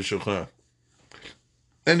the Kitzur Shulchan Aruch.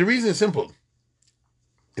 And the reason is simple.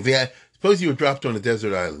 Suppose you were dropped on a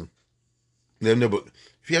desert island. They have no book.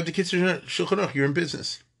 If you have the Kitzur Shulchan Aruch, you're in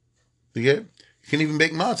business. You get it? You can even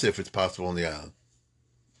make matzah if it's possible on the island.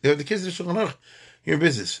 You have the Kitzur Shulchan Aruch, you're in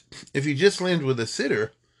business. If you just land with a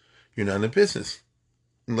sitter, you're not in business.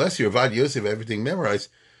 Unless you're Avad Yosef, everything memorized,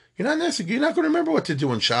 you're not necessarily. You're not going to remember what to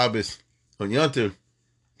do on Shabbos, on Yom Tov,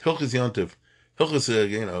 Hilchos Yom Tov,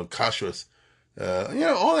 Hilchos, Kashrus,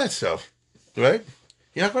 all that stuff, right?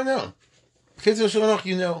 You're not going to know. Kitzur Shulchan Aruch,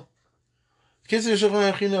 you know. Kitzur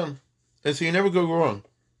Shulchan Aruch, you know. And so you never go wrong.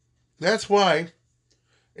 That's why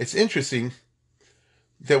it's interesting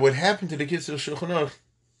that what happened to the Kitzur Shulchan Aruch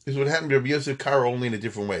is what happened to Rabbi Yosef Karo, only in a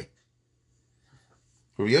different way.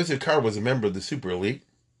 Rabbi Yosef Karo was a member of the super elite.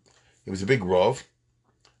 He was a big Rav.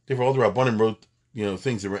 Therefore, all the Rabbanim wrote,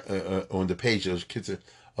 things on the page of the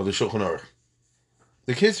Shulchan Aruch.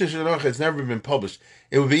 The Kitzur Shulchan Aruch has never been published.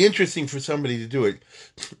 It would be interesting for somebody to do it.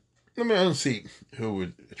 I don't see who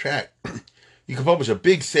would attract. You could publish a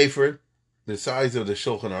big sefer, the size of the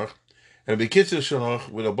Shulchan Aruch, and it'd be Kitzur Shulchan Aruch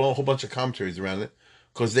with a whole bunch of commentaries around it,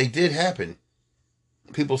 because they did happen.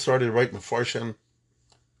 People started to write Mefarshim,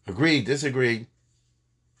 agreed, disagreed,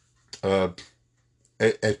 as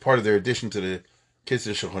part of their addition to the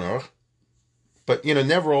Kitzur Shulchan Aruch. But,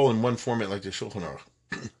 never all in one format like the Shulchan Aruch.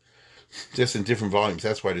 Just in different volumes.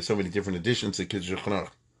 That's why there's so many different editions of Kitzur Shulchan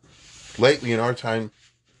Aruch. Lately, in our time,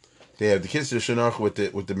 they have the Kitzur Shulchan Aruch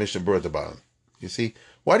with the Mishnah Berurah at the bottom. You see?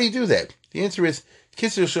 Why do you do that? The answer is,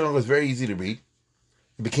 Kitzur Shulchan Aruch is very easy to read.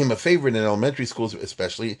 It became a favorite in elementary schools,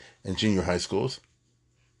 especially, and junior high schools.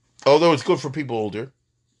 Although it's good for people older,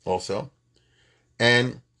 also.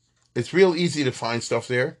 And it's real easy to find stuff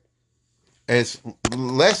there. And it's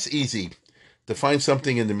less easy to find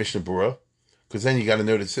something in the Mishnah Berurah, because then you got to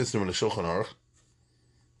know the system of the Shulchan Aruch.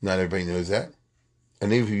 Not everybody knows that.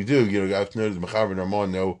 And even if you do, you have to know the Mechaber and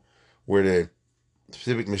Ramon, know where the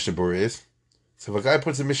specific Mishnah Berurah is. So if a guy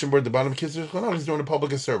puts a Mishnah Berurah at the bottom of Kitzur Shulchan Aruch, he's doing a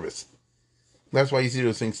public service. That's why you see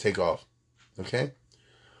those things take off. Okay?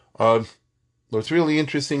 What's really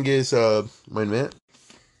interesting is, wait a minute.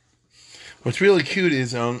 What's really cute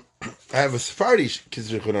is, I have a Sephardi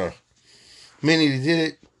Kitzur Shulchan Aruch. Meaning they did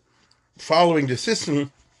it following the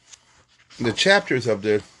system, the chapters of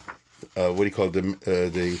the,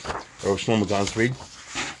 the Rosh Shlomo Gantry,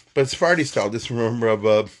 but Sephardi style. This from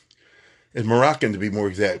Rabbi, is Moroccan to be more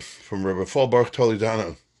exact, from Rabbi Fall Baruch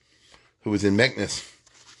Toledano, who was in Meknes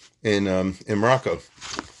in Morocco.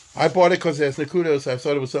 I bought it because it has Nakudos. I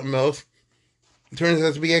thought it was something else. It turns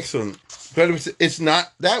out to be excellent. But it's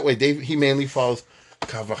not that way. He mainly follows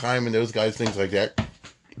Kavachaim and those guys, things like that.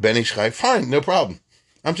 Ben Ish Chai, fine, no problem.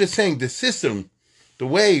 I'm just saying the system, the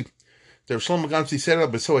way that Shlomo Gantry set it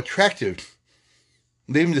up is so attractive.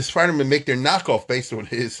 They even the Spider-Man make their knockoff based on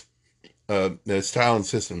his style and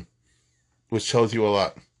system, which tells you a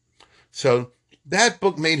lot. So that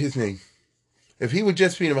book made his name. If he would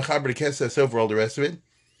just be in a Mechaber Kesses over all the rest of it,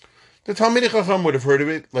 the Talmidei Chacham would have heard of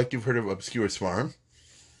it, like you've heard of obscure Svarim.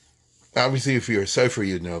 Obviously, if you're a Sofer,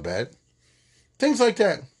 you'd know about it. Things like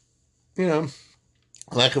that.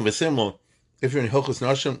 Lack of a symbol. If you're in Hilchos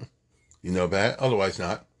Nashim, you know about it. Otherwise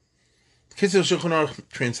not. Kitzur Shulchan Aruch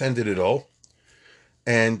transcended it all.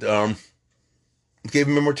 And gave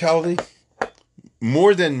him immortality.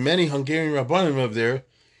 more than many Hungarian Rabbanim over there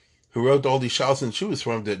who wrote all these Shalos and Shuvas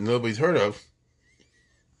for him that nobody's heard of,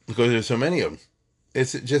 because there's so many of them.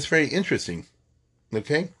 It's just very interesting.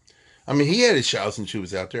 Okay? I mean, he had his Shalos and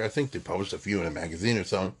Shuvas out there. I think they published a few in a magazine or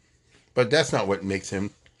something. But that's not what makes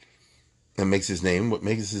him, and makes his name. What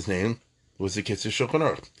makes his name was the Kitzur Shulchan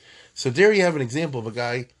Aruch. So there you have an example of a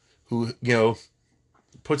guy who,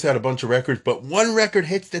 puts out a bunch of records, but one record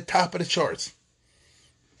hits the top of the charts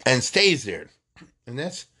and stays there. And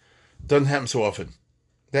that doesn't happen so often.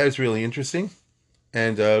 That is really interesting.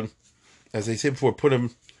 And as I said before, put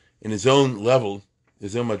him in his own level,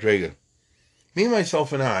 his own madrega. Me,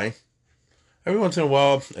 myself, and I, every once in a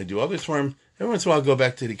while, I do others for him. Every once in a while, I go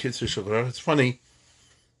back to the Kitzur Shulchan Aruch. It's funny.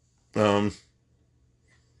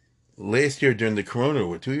 Last year during the Corona,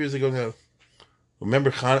 or 2 years ago now,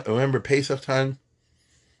 remember Pesach time?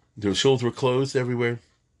 The shuls were closed everywhere,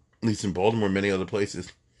 at least in Baltimore, many other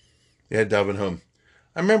places. They had daven home.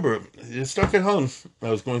 I remember, stuck at home, I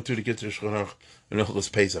was going through the Kitzur Shulchan Aruch and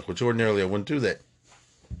Hilchos Pesach, which ordinarily I wouldn't do that.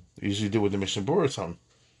 I usually do with the Mishnah Berurah or something.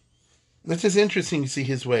 It's just interesting to see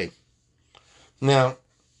his way. Now,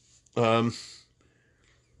 there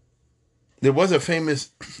was a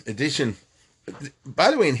famous edition.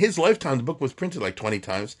 By the way, in his lifetime, the book was printed like 20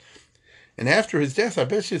 times. And after his death, I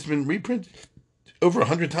bet it's been reprinted over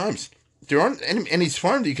 100 times. There aren't any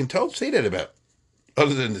farm that you can say that about,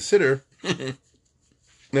 other than the Siddur.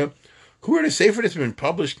 Now, who are to say for this? Has been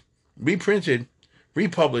published, reprinted,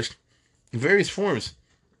 republished in various forms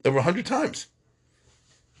over 100 times.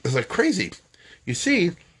 It's like crazy. You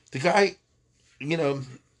see, the guy,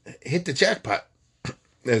 hit the jackpot,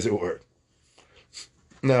 as it were.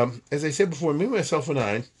 Now, as I said before, me, myself, and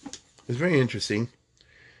I, it's very interesting.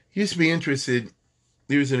 Used to be interested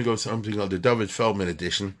years ago something called the David Feldman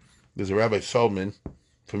edition. There's a Rabbi Feldman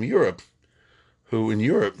from Europe who, in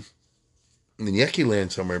Europe, in Yeki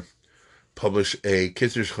land somewhere, published a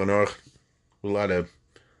Kitzur Shulchan Aruch with a lot of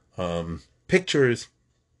pictures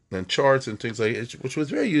and charts and things like it, which was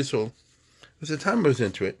very useful. It was the time I was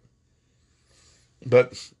into it.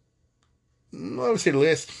 But I would say the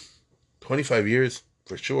last 25 years,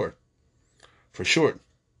 for sure,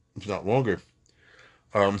 if not longer.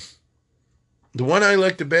 The one I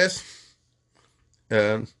like the best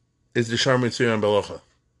is the Sha'ar HaMitzvah Balacha.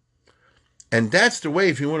 And that's the way,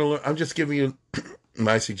 if you want to learn, I'm just giving you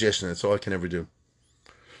my suggestion. That's all I can ever do.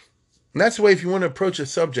 And that's the way, if you want to approach a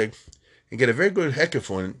subject and get a very good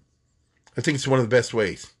hekuf on it, I think it's one of the best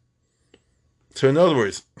ways. So in other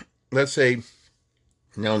words, let's say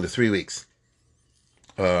now into 3 weeks,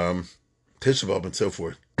 Tisha B'Av and so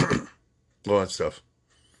forth, all that stuff.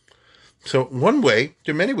 So one way,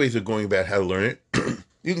 there are many ways of going about how to learn it.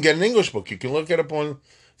 You can get an English book. You can look it up on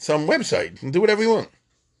some website. You can do whatever you want.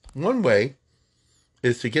 One way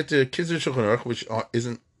is to get the Kitzur Shulchan Aruch, which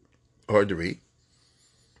isn't hard to read.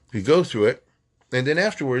 You go through it, and then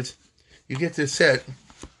afterwards, you get this set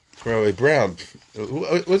from Rabbi Brown.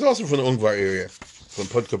 It was also from the Ungvar area, from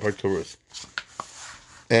Podka Rus.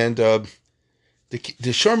 And the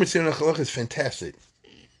Sha'ar HaMitzvah is fantastic,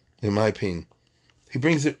 in my opinion. He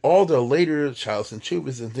brings it all the later Shalos and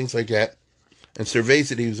Shuvas and things like that, and surveys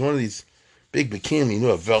it. He was one of these big Bekim, he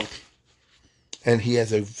knew a Velt, and he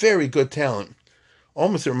has a very good talent.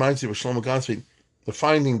 Almost it reminds you of Shlomo Gansfeld, of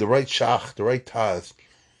finding the right Shach, the right Taz,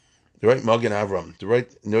 the right Magen Avram, the right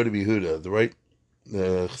Noda B'Yehuda, the right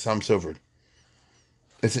Chassam Sofer.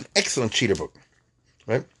 It's an excellent cheater book,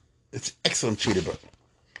 right? It's an excellent cheater book.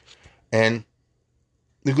 And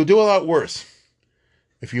you could do a lot worse.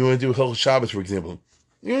 If you want to do Hilchos Shabbos, for example,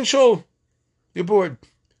 you're in shul, you're bored.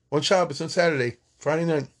 On Shabbos, on Saturday, Friday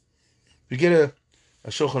night, you get a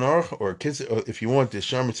Shulchan Aruch, or a Kitzur, or if you want the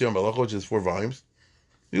Sha'ar HaMitzvah Balacha, which is 4 volumes.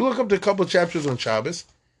 You look up the couple of chapters on Shabbos.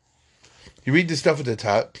 You read the stuff at the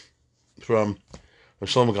top from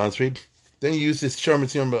Shlomo Gansfeld. Then you use this Sha'ar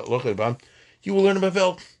HaMitzvah Balacha. You will learn about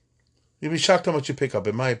Velt. You'll be shocked how much you pick up,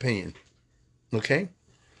 in my opinion. Okay?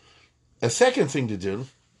 A second thing to do,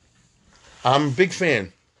 I'm a big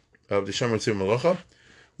fan of the Sha'ar HaMitzvah Balacha,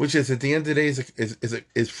 which is at the end of the day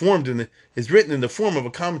is written in the form of a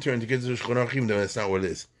commentary on the Kitzur Shulchan Aruch, even though that's not what it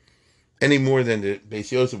is. Any more than the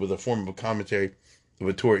Beis Yosef was a form of a commentary of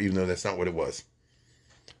a Torah, even though that's not what it was.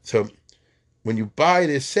 So when you buy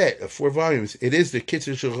this set of 4 volumes, it is the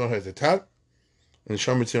Kitzur Shulchan Aruch at the top and the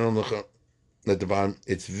Sha'ar HaMitzvah Balacha at the bottom.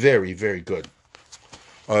 It's very, very good,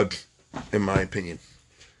 in my opinion.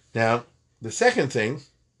 Now, the second thing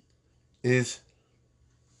is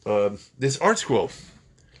this art scroll.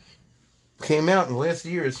 Came out in the last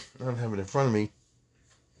years, I don't have it in front of me,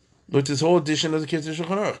 with this whole edition of the Kitzur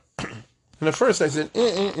Shulchan Aruch. And at first I said,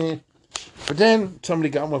 But then somebody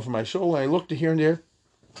got one from my show, and I looked here and there.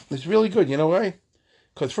 It's really good. You know why?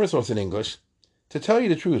 Because first of all, it's in English. To tell you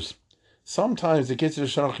the truth, sometimes the Kitzur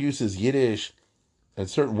Shulchan Aruch uses Yiddish and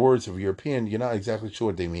certain words of European. You're not exactly sure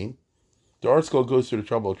what they mean. The art school goes through the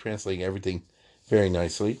trouble of translating everything very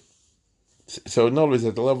nicely. So in other words,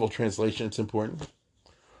 at the level of translation, it's important.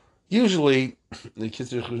 Usually, the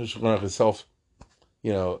Kitzur Shulchan Aruch itself,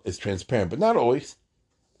 is transparent, but not always.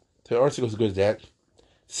 The art school is good at that.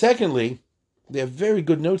 Secondly, they have very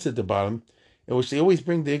good notes at the bottom, in which they always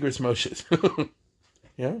bring the Igros Moshes.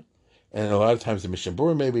 Yeah? And a lot of times the Mishnah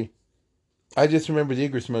Berurah, maybe. I just remember the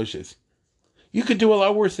Igros Moshes. You could do a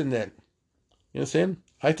lot worse than that. You know what I'm saying?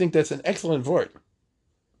 I think that's an excellent vort.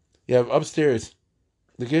 You have upstairs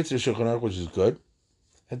the Kitzur Shulchan Aruch, which is good.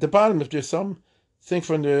 At the bottom, if there's some thing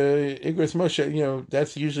from the Igros Moshe,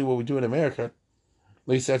 that's usually what we do in America. At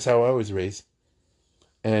least that's how I was raised.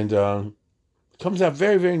 And comes out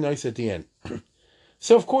very, very nice at the end.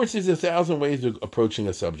 So, of course, there's 1,000 ways of approaching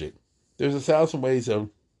a subject. There's 1,000 ways of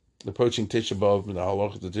approaching Tisha B'Av and the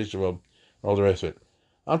halachas of Tisha B'Av and all the rest of it.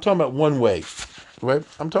 I'm talking about one way, right?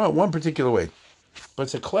 I'm talking about one particular way. But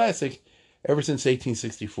it's a classic ever since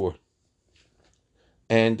 1864.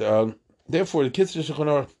 And therefore, the Kitzur Shulchan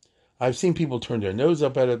Aruch, I've seen people turn their nose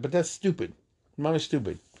up at it, but that's stupid. Not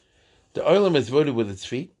stupid. The Olam is voted with its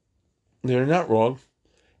feet. They're not wrong.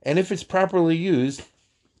 And if it's properly used,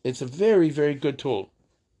 it's a very, very good tool.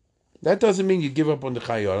 That doesn't mean you give up on the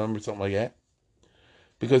Chayei Adam or something like that,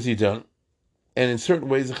 because you don't. And in certain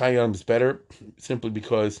ways, the Chayei Adam is better, simply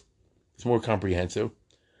because it's more comprehensive.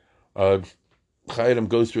 Chayei Adam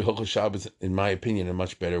goes through Hilchos Shabbos, in my opinion, in a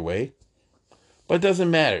much better way. But it doesn't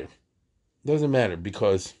matter. It doesn't matter,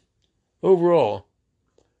 because overall,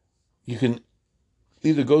 you can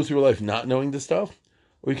either go through life not knowing the stuff,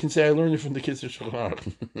 or you can say, I learned it from the Kitzur Shulchan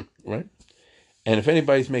Aruch, right? And if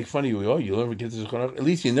anybody's make fun of you, you learn from Kitzur Shulchan Aruch, at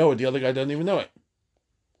least you know it, the other guy doesn't even know it.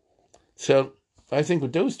 So, I think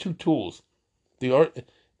with those two tools,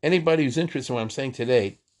 anybody who's interested in what I'm saying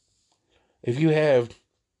today, if you have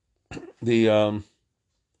the Shem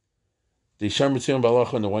Mitzion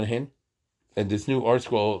Balach on the one hand, and this new art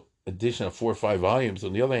scroll edition of 4 or 5 volumes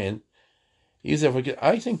on the other hand,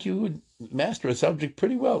 I think you would master a subject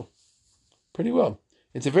pretty well. Pretty well.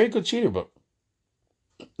 It's a very good cheater book,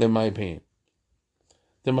 in my opinion.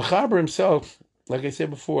 The Mechaber himself, like I said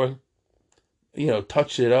before,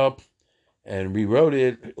 touched it up and rewrote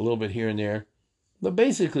it a little bit here and there. But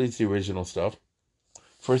basically, it's the original stuff.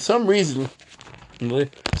 For some reason,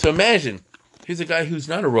 so imagine, here's a guy who's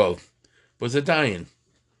not a Rov, was a Dayan.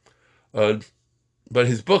 But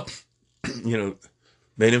his book,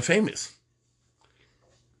 made him famous.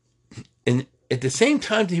 And at the same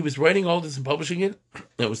time that he was writing all this and publishing it, and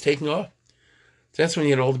it was taking off, that's when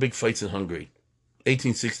he had all the big fights in Hungary.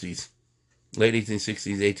 1860s, late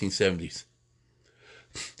 1860s, 1870s.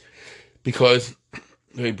 Because,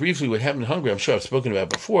 very briefly, what happened in Hungary, I'm sure I've spoken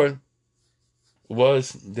about before,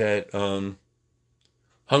 was that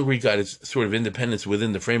Hungary got its sort of independence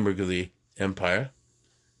within the framework of the empire,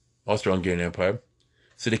 Austro-Hungarian Empire.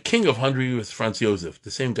 So the king of Hungary was Franz Josef,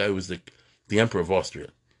 the same guy who was the emperor of Austria.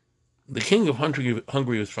 The king of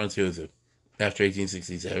Hungary was Franz Josef after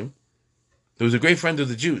 1867. He was a great friend of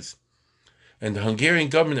the Jews. And the Hungarian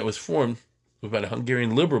government that was formed was about a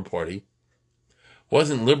Hungarian liberal party.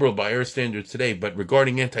 Wasn't liberal by our standards today, but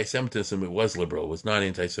regarding anti-Semitism, it was liberal. It was not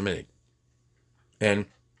anti-Semitic. And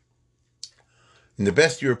in the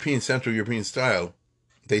best European, Central European style,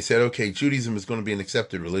 they said, okay, Judaism is going to be an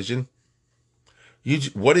accepted religion.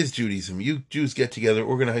 What is Judaism? You Jews get together,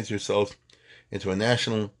 organize yourselves into a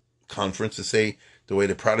national conference, to say the way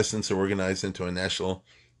the Protestants are organized into a national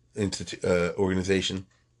organization.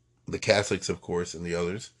 The Catholics, of course, and the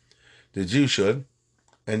others. The Jews should.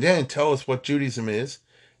 And then tell us what Judaism is,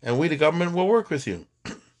 and we, the government, will work with you.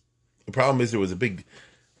 The problem is there was a big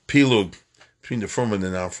pilug between the Frum and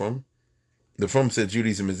the non-Frum. The Frum said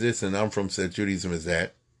Judaism is this, and the non-Frum said Judaism is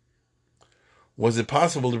that. Was it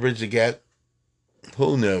possible to bridge the gap?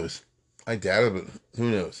 Who knows? I doubt it, but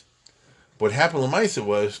who knows? What happened in Lamaisa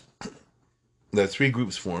was that 3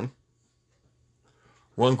 groups formed.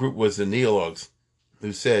 One group was the Neologues,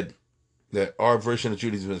 who said that our version of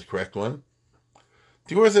Judaism is the correct one.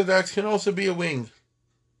 The Orthodox can also be a wing.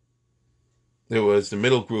 There was the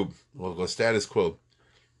middle group, the status quo,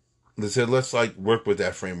 that said, let's work with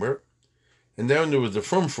that framework. And then there was the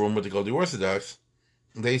Frum, what they call the Orthodox.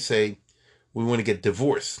 They say, we want to get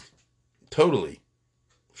divorced totally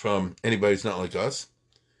from anybody who's not like us.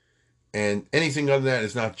 And anything other than that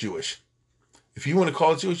is not Jewish. If you want to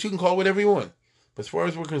call it Jewish, you can call it whatever you want. But as far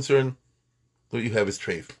as we're concerned, what you have is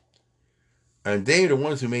treif. And they are the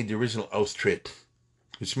ones who made the original Austritt,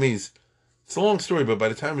 which means, it's a long story, but by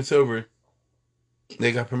the time it's over,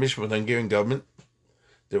 they got permission from the Hungarian government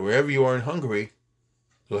that wherever you are in Hungary,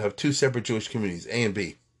 you'll have two separate Jewish communities, A and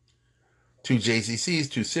B. Two JCCs,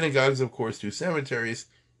 two synagogues, of course, two cemeteries,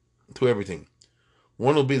 two everything.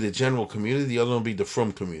 One will be the general community, the other will be the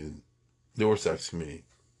Frum community, the Orthodox community.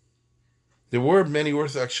 There were many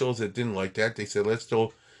Orthodox shuls that didn't like that. They said, let's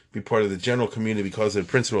still be part of the general community because of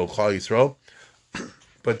the principle of Klal Yisrael.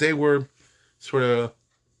 But they were sort of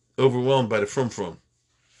overwhelmed by the Frum.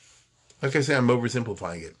 Like I say, I'm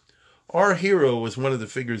oversimplifying it. Our hero was one of the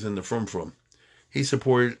figures in the Frum. He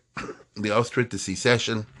supported the Austritt, the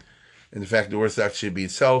secession, and the fact that Orthodox should be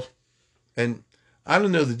itself. And I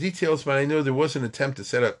don't know the details, but I know there was an attempt to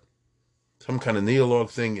set up some kind of neologue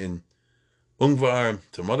thing in Ungvar,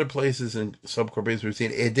 some other places in sub-Carpathian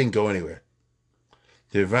Roussine. It didn't go anywhere.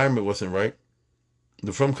 The environment wasn't right.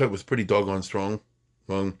 The Frum cut was pretty doggone strong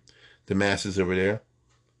among the masses over there.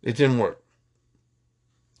 It didn't work.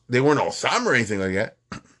 They weren't all Sam or anything like that,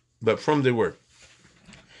 but Frum they were.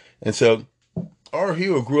 And so our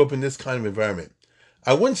hero grew up in this kind of environment.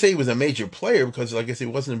 I wouldn't say he was a major player because, like I said,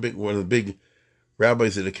 he wasn't one of the big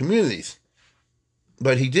rabbis of the communities.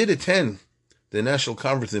 But he did attend the National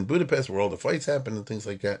Conference in Budapest where all the fights happened and things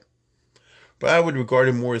like that. But I would regard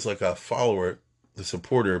him more as like a follower, the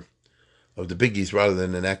supporter of the biggies rather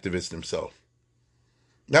than an activist himself.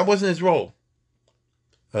 That wasn't his role.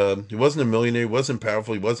 He wasn't a millionaire, he wasn't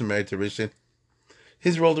powerful, he wasn't married to Rishon.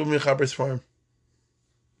 His role was Mechaber's farm.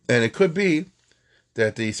 And it could be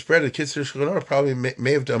that the spread of Kitzur Shulchan probably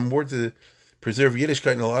may have done more to preserve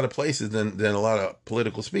Yiddishkeit in a lot of places than a lot of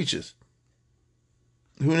political speeches.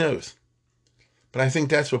 Who knows? But I think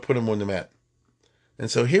that's what put him on the map. And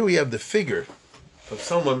so here we have the figure of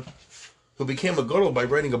someone who became a gadol by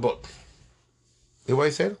writing a book. You know what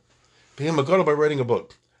I said? Became a gadol by writing a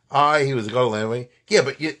book. He was a gadol anyway. Yeah,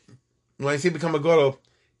 but when I say become a gadol,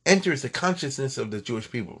 enters the consciousness of the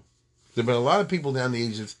Jewish people. There have been a lot of people down the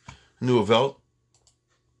ages who knew of Welt,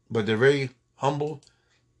 but they're very humble,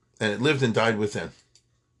 and it lived and died within.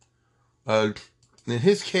 In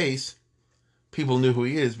his case, people knew who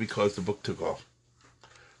he is because the book took off.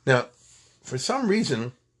 Now, for some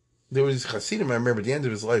reason, there was Hasidim, I remember at the end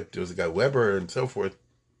of his life, there was a guy, Weber and so forth,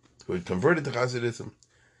 who had converted to Hasidism,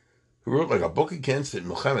 who wrote like a book against it,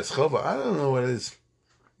 Milchemes Chova. I don't know what it is.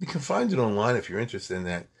 You can find it online if you're interested in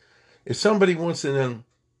that. If somebody wants to know,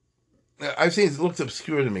 I've seen it looks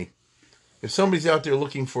obscure to me. If somebody's out there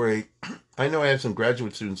looking for I know I have some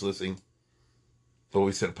graduate students listening,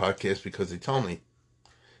 always at a podcast because they tell me,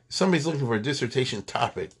 if somebody's looking for a dissertation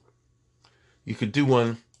topic, you could do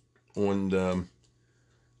one on the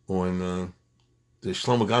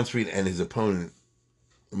Shlomo Ganzfried and his opponent,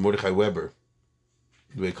 Mordechai Weber,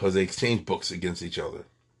 because they exchange books against each other.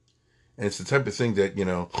 And it's the type of thing that,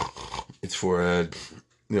 it's for a,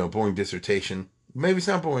 boring dissertation. Maybe it's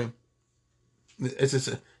not boring. It's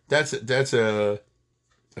just, that's a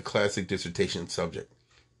classic dissertation subject.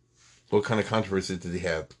 What kind of controversy did he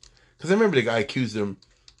have? Because I remember the guy accused him,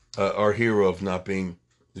 our hero, of not being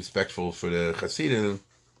respectful for the Hasidim,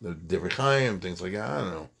 the Divrei Chaim, things like that. I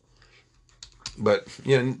don't know. But,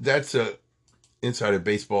 that's a inside of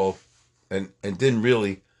baseball and didn't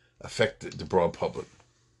really affect the broad public.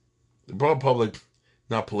 The broad public,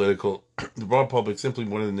 not political. The broad public simply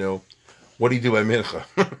wanted to know, what do you do by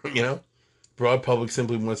mincha? Broad public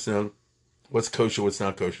simply wants to know what's kosher, what's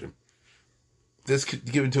not kosher. This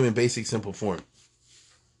could give it to him in basic, simple form.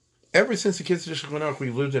 Ever since the Kitzur Shulchan Aruch,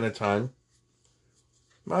 we've lived in a time,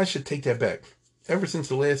 I should take that back. Ever since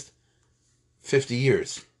the last 50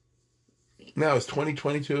 years. Now it's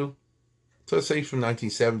 2022. So let's say from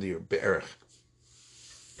 1970 or Be'erich.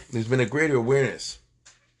 There's been a greater awareness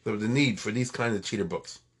of the need for these kinds of cheater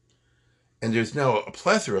books. And there's now a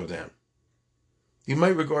plethora of them. You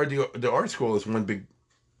might regard the Art Scroll as one big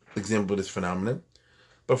example of this phenomenon.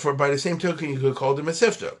 But by the same token, you could call them a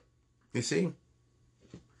Sifta. You see?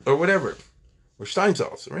 Or whatever. Or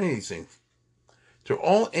Steinsaltz, or any of these things. They're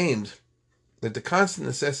all aimed at the constant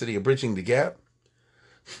necessity of bridging the gap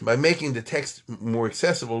by making the text more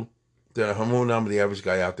accessible to the Hamonam, the average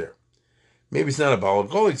guy out there. Maybe it's not a Baal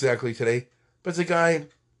Goal exactly today, but it's a guy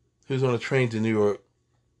who's on a train to New York,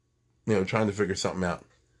 trying to figure something out.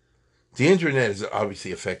 The internet has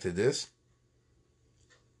obviously affected this.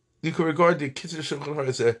 You could regard the Kitzur Shulchan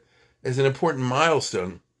Aruch as an important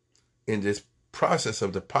milestone in this process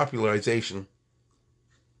of the popularization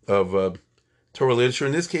of Torah literature.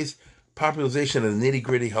 In this case, popularization of the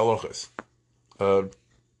nitty-gritty halachas.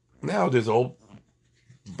 Now there's a whole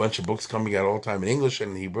bunch of books coming out all the time in English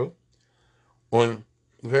and in Hebrew on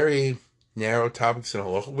very narrow topics in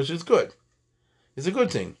halacha, which is good. It's a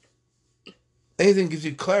good thing. Anything that gives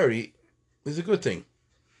you clarity is a good thing.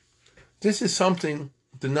 This is something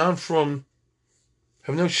the non-frum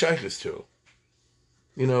have no shaykhs to.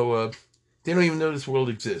 They don't even know this world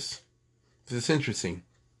exists. It's interesting.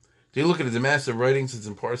 They look at it, the massive writings, it's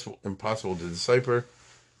impossible to decipher.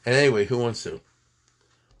 And anyway, who wants to?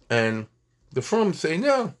 And the frum say,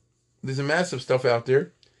 no, there's a massive stuff out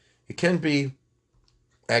there. It can be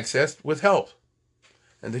accessed with help.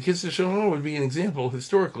 And the Kitzur Shulchan Aruch would be an example,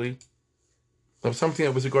 historically, of something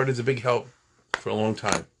that was regarded as a big help for a long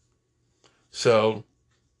time. So,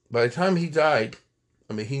 by the time he died,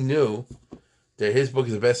 he knew that his book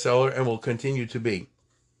is a bestseller and will continue to be.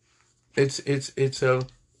 It's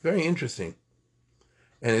very interesting.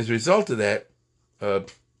 And as a result of that,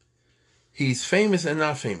 he's famous and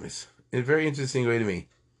not famous in a very interesting way to me.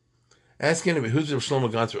 Ask anybody, who's Rav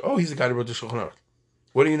Shlomo Ganzer? Oh, he's the guy who wrote the Shulchan Aruch.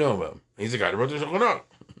 What do you know about him? He's the guy who wrote the Shulchan Aruch.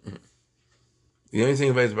 You know anything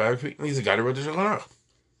about his biography? He's the guy who wrote the Shulchan Aruch.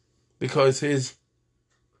 Because his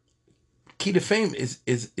key to fame is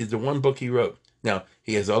the one book he wrote. Now,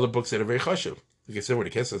 he has other books that are very chashuv. Like I said, where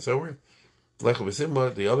the Kesef Sover, Lecha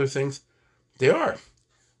V'Simba, the other things, they are.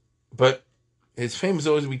 But his fame is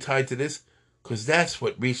always be tied to this, because that's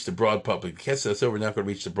what reached the broad public. Kesef Sover not going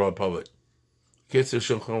to reach the broad public. Kesef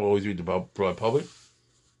Shulchan will always reach the broad public.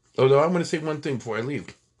 Although I'm going to say one thing before I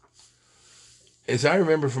leave. As I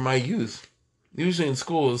remember from my youth, usually in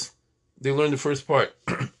schools, they learn the first part.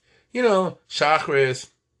 Shachris,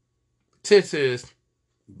 Tzitzis,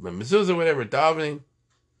 Mezuzah, whatever, davening.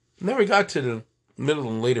 Never got to the middle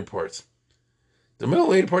and later parts. The middle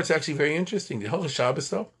and later parts are actually very interesting. The whole Shabbos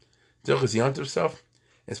stuff, the whole Yontif stuff,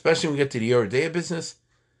 especially when we get to the Yoreh Deah business.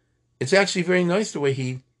 It's actually very nice the way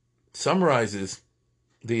he summarizes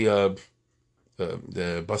the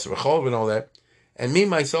Basar V'Cholov and all that. And me,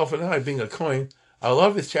 myself, and I, being a Kohen, I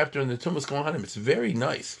love his chapter in the Tumas Kohanim. It's very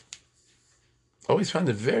nice. Always found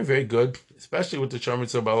it very, very good, especially with the Shomer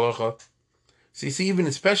Tzar B'Halacha. So you see, even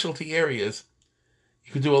in specialty areas,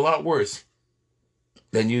 you could do a lot worse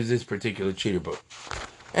than use this particular cheater book.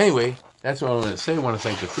 Anyway, that's what I want to say. I want to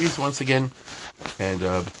thank the Fries once again, and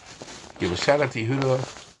give a shout out to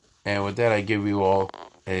Yehuda. And with that, I give you all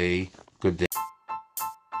a good day.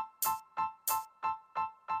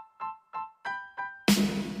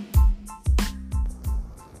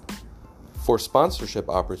 For sponsorship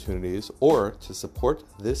opportunities or to support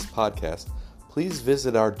this podcast, please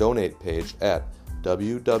visit our donate page at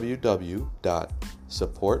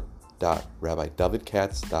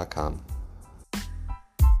www.support.rabbidavidkatz.com.